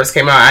it first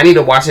came out. I need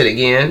to watch it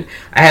again.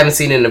 I haven't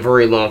seen it in a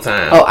very long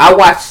time. Oh, I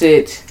watched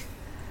it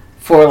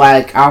for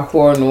like our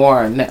horror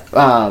noir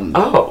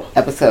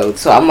episode.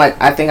 So I'm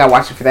like, I think I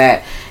watched it for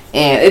that.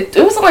 And it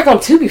was like on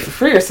Tubi for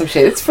free or some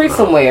shit. It's free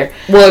somewhere.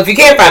 Well, if you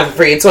can't find it for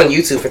free, it's on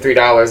YouTube for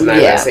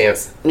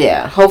 $3.99.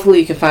 Yeah,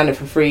 hopefully you can find it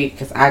for free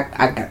because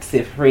I got to see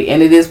it for free.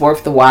 And it is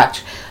worth the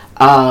watch.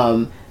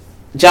 John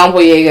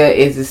Boyega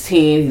is this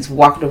teen. He's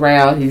walking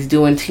around. He's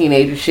doing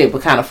teenager shit,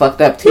 but kind of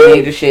fucked up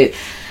teenager shit.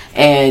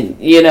 And,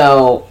 you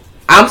know,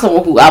 I'm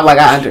someone who, I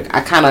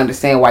kind of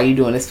understand why you're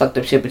doing this fucked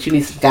up shit, but you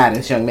need some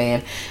guidance, young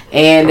man.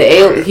 And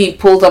he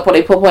pulls up when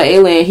they pull up on an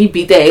alien. He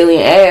beat that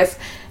alien ass.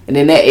 And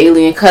then that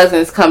alien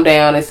cousins come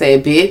down and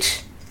say,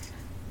 bitch,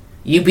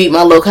 you beat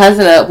my little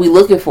cousin up. We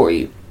looking for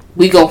you.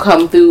 We gonna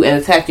come through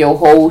and attack your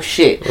whole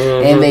shit.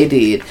 And they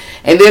did.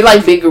 And they're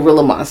like big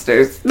gorilla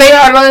monsters. They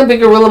are like big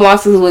gorilla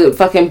monsters with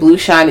fucking blue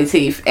shiny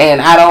teeth. And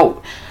I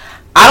don't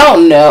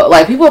know.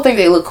 Like, people think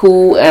they look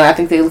cool, and I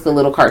think they look a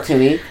little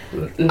cartoony.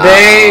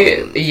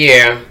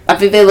 I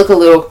think they look a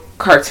little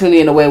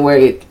cartoony in a way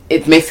where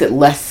it makes it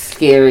less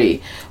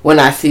scary when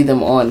I see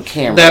them on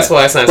camera. That's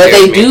why it's not But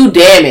scary they do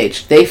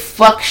damage. They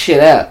fuck shit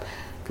up.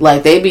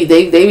 Like, they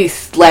be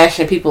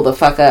slashing people the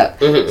fuck up.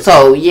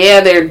 So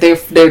yeah,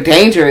 they're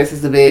dangerous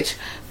as a bitch,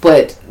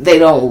 but they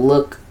don't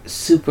look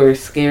super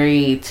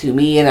scary to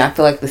me. And I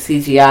feel like the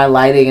CGI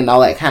lighting and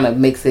all that kind of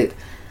makes it.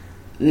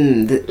 I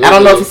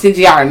don't know if it's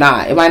CGI or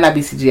not. It might not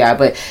be CGI,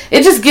 but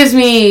it just gives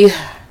me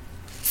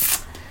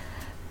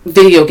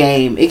video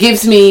game. It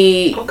gives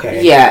me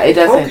it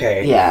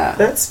doesn't. Yeah,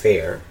 that's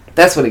fair.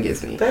 That's what it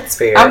gives me. That's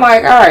fair. I'm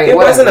like, all right. It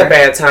wasn't a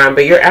bad time,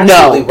 but you're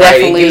absolutely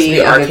right. It gives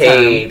me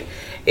arcade.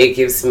 It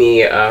gives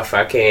me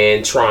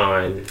fucking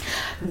Tron.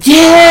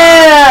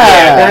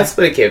 Yeah, that's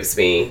what it gives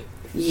me.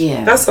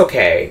 Yeah, that's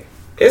okay.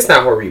 It's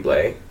not horror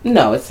replay.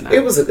 No, it's not.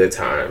 It was a good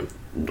time.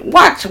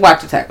 Watch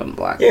Attack on the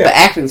Block. Yeah, the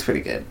acting's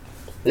pretty good.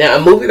 Now,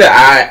 a movie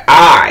that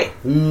I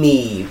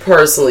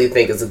personally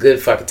think is a good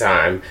fucking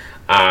time,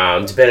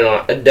 depending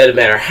on, it doesn't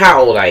matter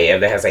how old I am,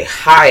 that has a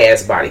high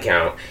ass body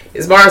count,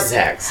 is Mars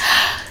Attacks.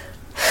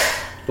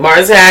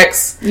 Mars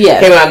Attacks came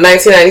out in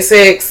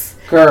 1996.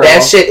 Girl.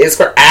 That shit is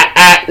for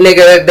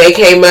nigga. They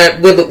came up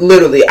with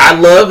literally. I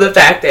love the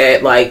fact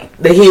that like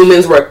the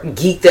humans were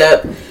geeked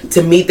up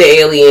to meet the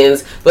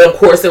aliens, but of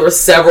course there were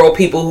several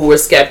people who were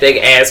skeptic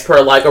as per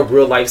like a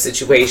real life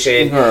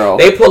situation. Girl.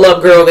 They pull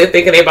up, girl. They're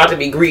thinking they about to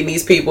be greeting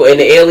these people, and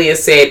the aliens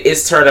said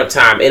it's turn up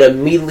time, and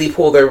immediately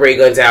pulled their ray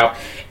guns out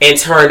and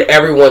turned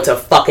everyone to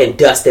fucking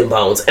dust and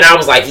bones. And I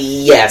was like,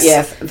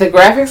 yes. The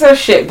graphics are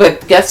shit,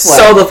 but guess what?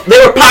 So they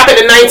were popping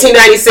in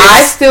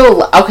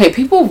 1996.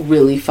 People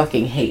really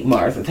fucking hate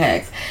Mars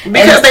Attacks.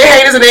 Because they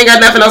hate us and they ain't got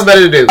nothing else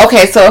better to do.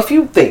 Okay, so a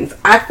few things.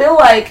 I feel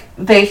like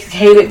they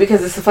hate it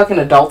because it's the fucking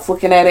adults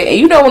looking at it. And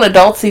you know when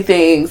adults see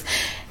things,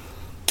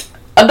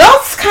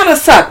 adults kind of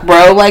suck,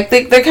 bro. Like,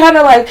 they're kind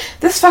of like,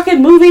 this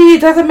fucking movie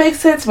doesn't make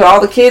sense, but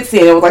all the kids see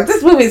it was like,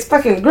 this movie is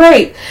fucking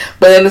great.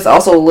 But then it's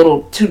also a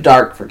little too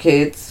dark for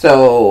kids,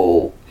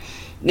 so,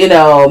 you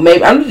know,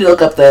 maybe I need to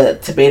look up the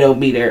tomato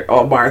meter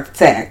on Mars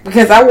Attack,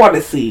 because I want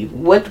to see,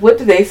 what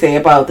do they say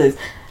about this?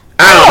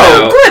 I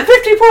don't know. Good,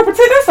 54%,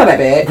 that's not that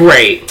bad.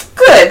 Great.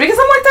 Good, because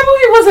I'm like, that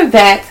movie wasn't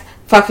that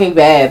fucking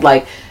bad.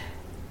 Like,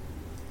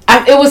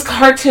 it was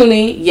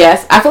cartoony,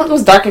 yes. I feel like it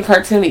was dark and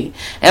cartoony.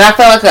 And I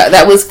felt like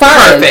that was fun.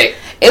 Perfect.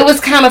 It was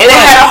kind of fun. And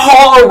it had a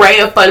whole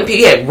array of fun people.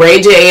 You had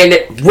Ray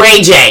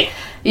J.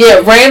 Yeah,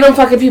 random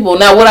fucking people.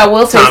 Now, what I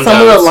will say,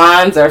 some of the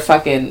lines are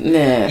fucking,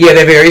 nah. Yeah,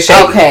 they're very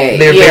shaky. Okay,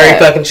 they're very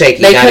fucking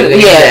shaky.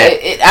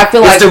 I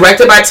feel like... It's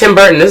directed by Tim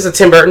Burton. This is a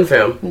Tim Burton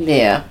film.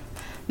 Yeah.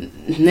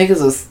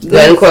 Niggas was...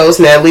 Glenn Close,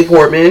 Natalie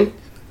Portman.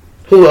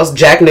 Who else?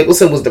 Jack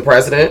Nicholson was the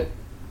president.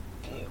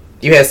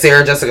 You had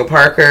Sarah Jessica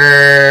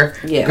Parker.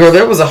 Yeah. Girl,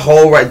 there was a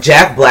whole...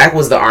 Jack Black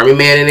was the army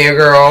man in there,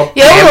 girl.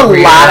 Yeah, there was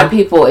a lot of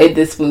people in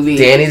this movie.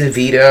 Danny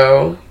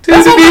DeVito.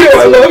 Danny DeVito,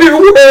 I love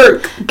your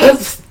work.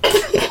 That's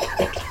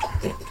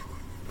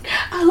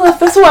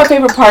one of my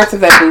favorite parts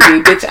of that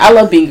movie, bitch. I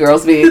love Mean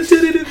Girls, bitch.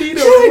 Danny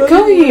DeVito.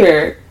 Come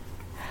here.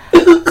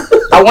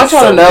 I want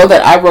y'all to know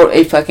that I wrote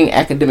a fucking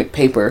academic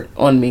paper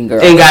on Mean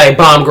Girls. And got a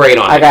bomb grade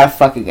on it. I got a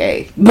fucking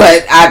A.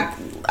 But I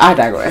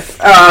digress.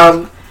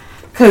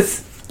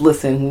 Because...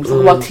 Listen, we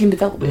talk about teen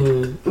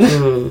development.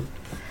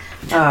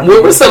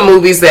 What were some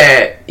movies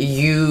that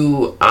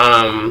you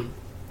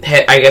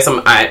had? I guess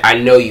I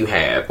know you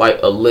have like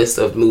a list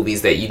of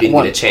movies that you didn't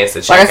get a chance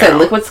to check out. Like I said,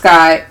 Liquid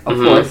Sky, of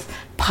course.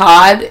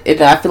 Pod,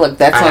 and I feel like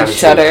that's on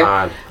Shudder.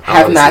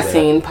 Have not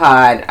seen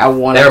Pod. I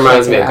want to. That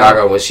reminds me of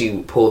Gaga when she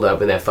pulled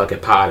up in that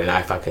fucking pod, and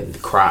I fucking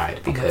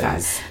cried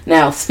because.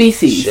 Now,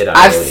 Species.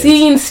 I've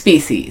seen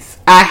Species.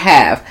 I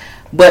have.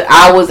 But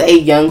I was a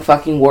young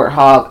fucking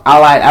warthog.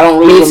 I don't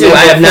really remember. Me too.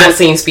 I have not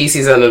seen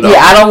Species as an adult. Yeah,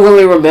 I don't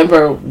really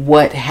remember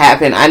what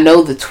happened. I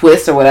know the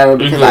twist or whatever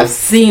because I've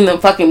seen the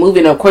fucking movie,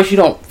 and of course you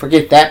don't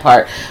forget that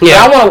part. Yeah. But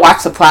I want to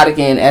watch the plot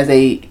again as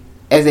a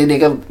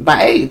nigga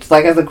my age,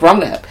 like as a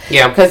grown up.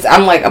 Yeah. Because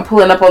I'm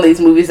pulling up on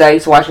these movies that I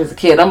used to watch as a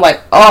kid. I'm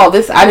like, oh,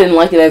 this I didn't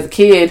like it as a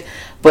kid,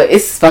 but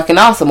it's fucking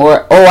awesome.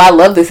 Or I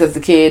love this as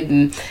a kid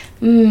and.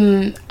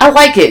 I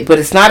like it, but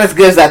it's not as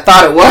good as I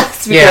thought it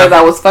was because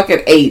I was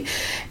fucking 8.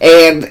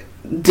 And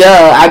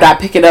I'm not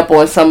picking up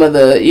on some of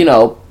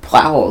the,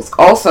 plot holes.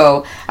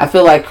 Also, I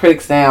feel like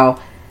critics now,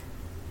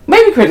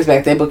 maybe critics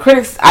back then, but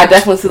critics, I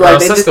definitely see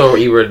like... Cisco,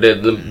 you were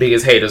the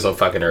biggest haters on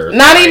fucking earth.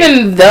 Not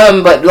even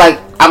them, but like,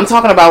 I'm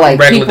talking about like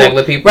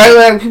regular people.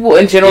 Regular people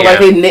in general, like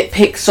they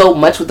nitpick so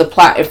much with the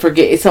plot and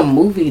forget it's a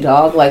movie,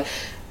 dog. Like,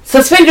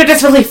 suspend your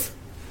disbelief.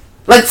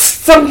 Like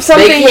something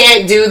they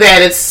can't do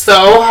that. It's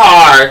so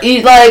hard.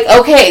 Like,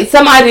 okay,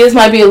 some ideas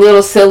might be a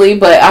little silly,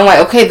 but I'm like,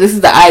 okay, this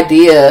is the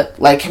idea.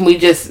 Like, can we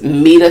just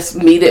meet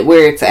it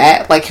where it's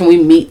at? Like, can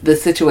we meet the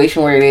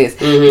situation where it is?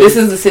 This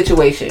is the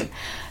situation.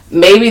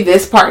 Maybe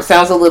this part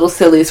sounds a little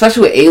silly,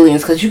 especially with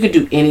aliens, because you could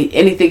do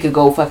anything could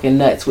go fucking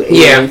nuts with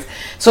aliens. Yeah.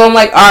 So I'm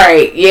like, all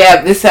right,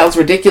 yeah, this sounds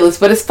ridiculous,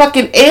 but it's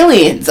fucking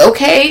aliens,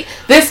 okay?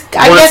 This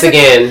once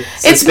again,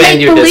 it's make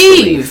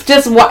believe.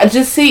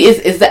 Just see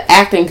is the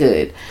acting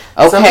good?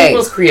 Okay. Some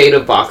people's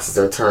creative boxes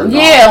are turned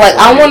off. Yeah, like,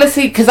 I want to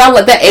see, because I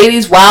like that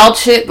 80s wild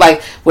shit,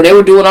 like, when they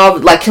were doing all,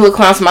 like, Killer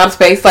Clowns from Outer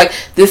Space, like,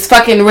 this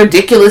fucking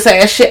ridiculous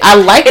ass shit. I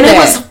like that. And it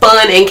was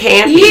fun and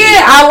campy.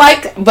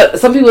 Yeah, but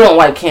some people don't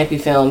like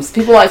campy films.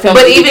 People like films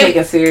that you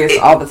taken serious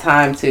all the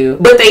time, too.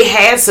 But they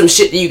had some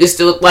shit that you could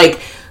still, like...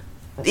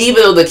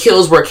 Even though the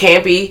kills were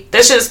campy,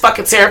 that shit is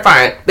fucking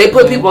terrifying. They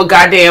put people in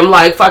goddamn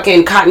like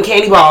fucking cotton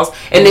candy balls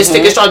and they're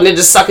sticking straw and they're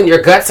just sucking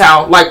your guts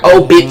out. Like,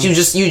 oh bitch, you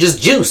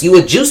just juice. You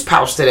a juice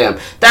pouch to them.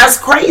 That's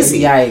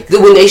crazy. Yikes.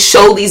 When they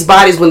show these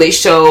bodies, when they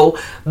show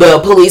the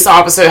police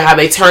officer how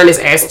they turn his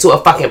ass into a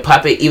fucking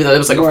puppet, even though it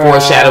was like a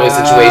foreshadowing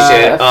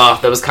situation.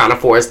 That was kind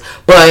of forced.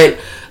 But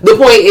the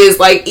point is,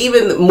 like,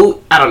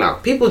 even I don't know.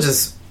 People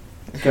just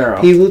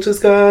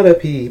gotta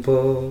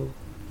people.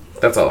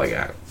 That's all I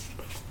got.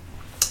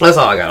 That's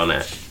all I got on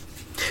that.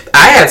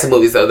 I had some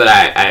movies, though, that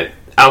I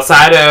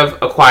outside of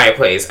A Quiet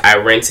Place, I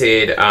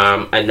rented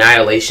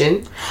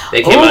Annihilation.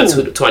 They came out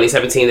in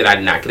 2017 that I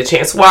did not get a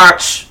chance to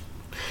watch.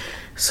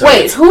 So,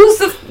 wait, who's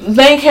the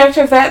main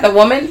character of that? The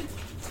woman?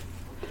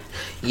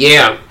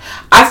 Yeah.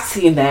 I've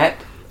seen that.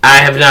 I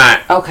have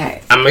not.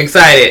 Okay. I'm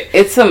excited.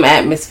 It's some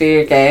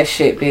atmospheric ass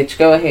shit, bitch.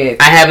 Go ahead.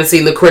 I haven't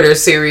seen the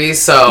Critters series,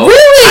 so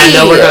really? I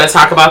know we're going to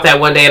talk about that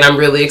one day, and I'm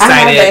really excited.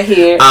 I have that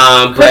here.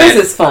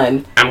 Critters is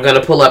fun. I'm going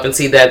to pull up and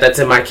see that. That's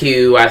in my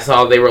queue. I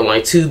saw they were on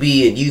like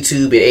Tubi and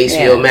YouTube and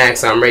HBO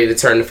Max, so I'm ready to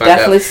turn the fuck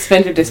Definitely up.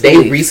 Suspend your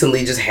disbelief. They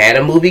recently just had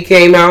a movie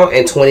came out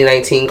in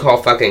 2019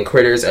 called fucking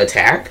Critters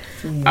Attack.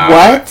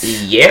 What?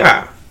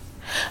 Yeah.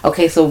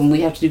 Okay, so we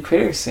have to do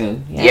Critters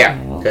soon. Yeah,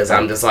 because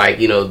I'm just like,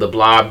 the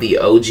Blob, the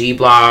OG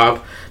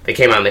Blob. They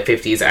came out in the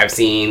 50s. I've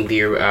seen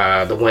the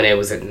one that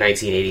was in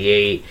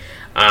 1988.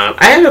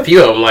 I had a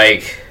few of them.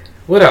 Like,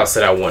 what else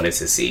did I wanted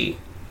to see?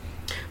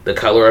 The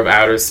Color of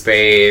Outer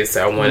Space.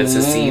 I wanted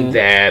to see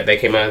that. That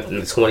came out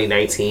in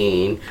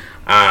 2019.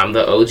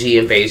 The OG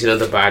Invasion of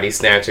the Body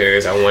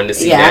Snatchers. I wanted to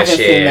see I that haven't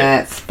shit. seen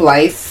that.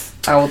 Splice.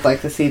 I would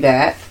like to see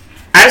that.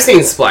 I've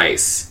seen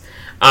Splice.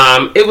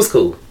 It was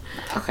cool.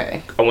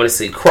 Okay. I want to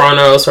see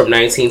Chronos from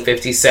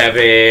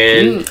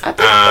 1957. I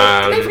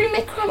think they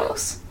remake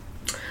Chronos.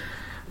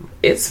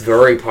 It's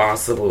very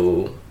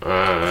possible.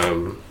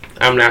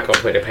 I'm not gonna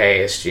put it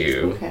past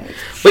you. Okay.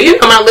 But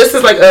my list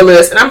is like a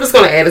list, and I'm just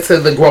gonna add it to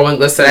the growing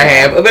list that I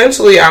have.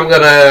 Eventually, I'm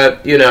gonna,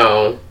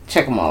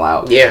 check them all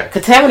out. Yeah.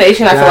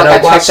 Contamination, I feel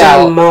like I checked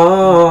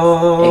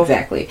out.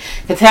 Exactly.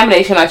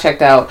 Contamination, I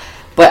checked out,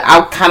 but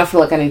I kind of feel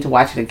like I need to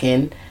watch it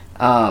again.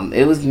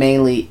 It was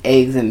mainly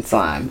eggs and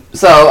slime.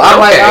 So I'm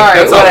like, all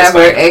right, whatever.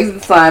 Eggs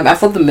and slime. I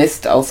saw The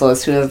Mist also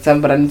as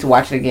 2007, but I need to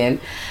watch it again.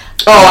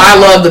 Oh, I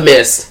love The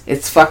Mist.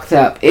 It's fucked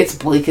up. It's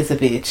bleak as a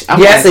bitch.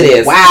 Yes, it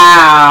is.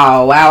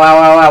 Wow.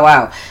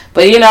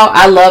 But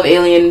I love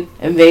alien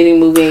invading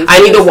movies. I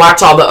need to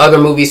watch all the other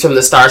movies from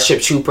the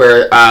Starship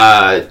Trooper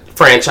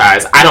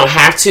franchise. I don't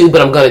have to,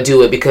 but I'm gonna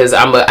do it because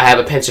I have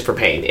a penchant for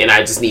pain, and I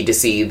just need to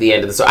see the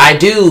end of the story. I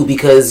do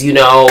because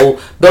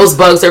those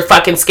bugs are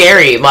fucking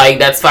scary. Like,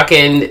 that's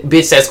fucking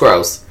bitch. That's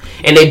gross.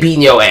 And they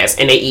beating your ass,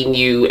 and they eating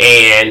you,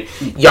 and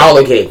y'all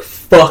are getting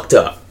fucked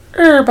up.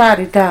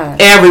 Everybody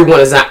died. Everyone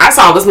is not. I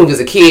saw this movie as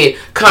a kid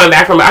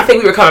I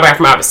think we were coming back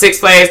from either Six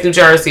Flags, New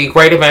Jersey,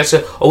 Great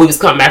Adventure, or we was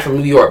coming back from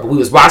New York. But we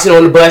was watching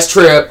on the bus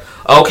trip,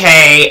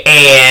 okay,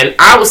 and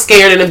I was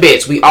scared in a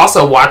bitch. We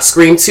also watched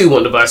Scream 2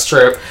 on the bus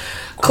trip.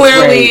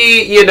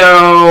 Clearly,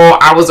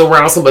 I was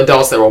around some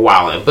adults that were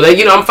wilding. But,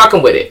 I'm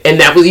fucking with it. And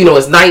that was,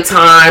 it's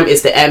nighttime,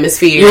 it's the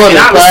atmosphere. And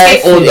I was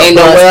ain't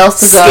nowhere else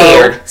to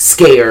go.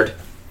 Scared.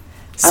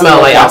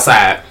 Smell like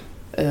outside.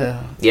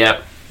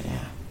 Yep.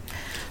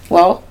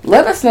 Well,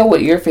 let us know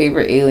what your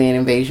favorite alien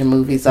invasion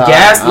movies are.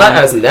 Yes, let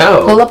us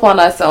know. Pull up on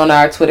us on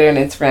our Twitter and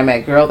Instagram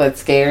at Girl That's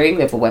Scary.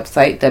 We have a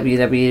website,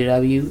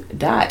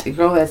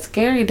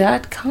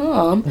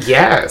 www.girlthat'scary.com.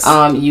 Yes.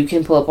 You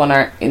can pull up on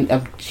our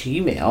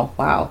Gmail.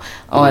 Wow.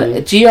 On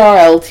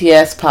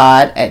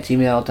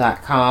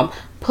grltspod@gmail.com.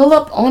 Pull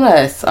up on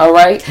us, all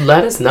right?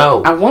 Let us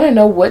know. I want to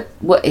know what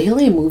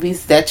alien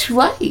movies that you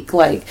like.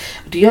 Like,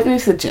 do you have any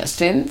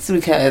suggestions?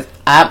 Because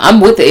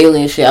I'm with the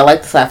alien shit. I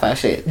like the sci-fi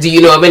shit. Do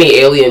you know of any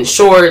alien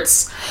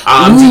shorts?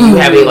 Do you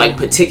have any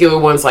particular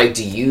ones? Like,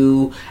 do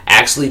you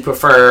actually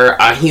prefer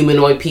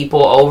humanoid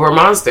people over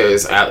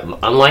monsters,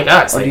 unlike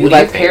us? Or do you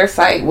like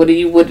Parasite? What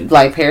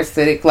like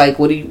Parasitic? Like,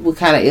 what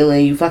kind of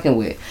alien you fucking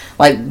with?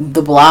 Like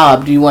the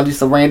Blob? Do you want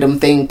just a random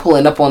thing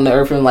pulling up on the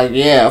earth and like,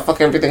 yeah,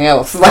 fuck everything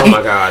else? Like, oh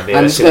my god, man,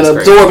 I'm just gonna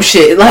absorb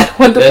shit. Like,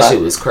 what the fuck? That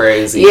shit was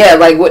crazy. Yeah,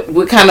 like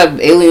what kind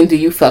of alien do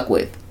you fuck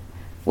with?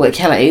 What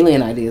kind of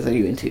alien ideas are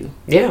you into?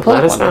 Yeah,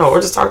 let us know.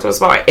 Or just talk to us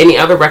about any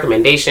other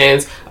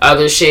recommendations,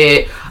 other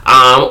shit.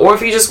 Or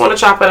if you just want to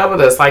chop it up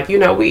with us. Like, we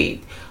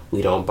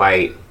don't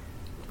bite.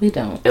 We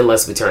don't.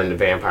 Unless we turn into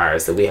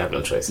vampires, then we have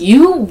no choice.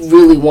 You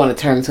really want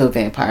to turn into a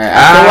vampire.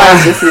 I feel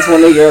like this is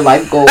one of your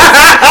life goals.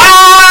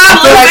 I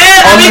feel like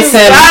on The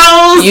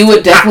Sims, you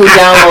would definitely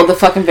download the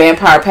fucking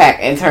vampire pack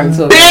and turn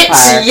into a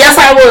vampire. Yes,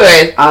 I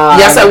would.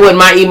 Yes, I would.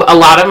 A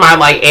lot of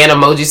my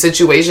Animoji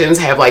situations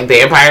have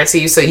vampire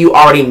teeth, so you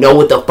already know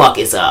what the fuck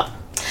is up.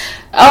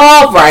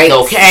 All right.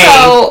 Okay.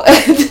 So,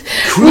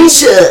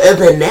 creature of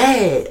the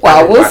night.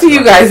 Well, we'll see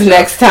you guys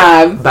next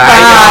time.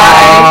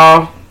 Bye.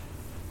 Y'all.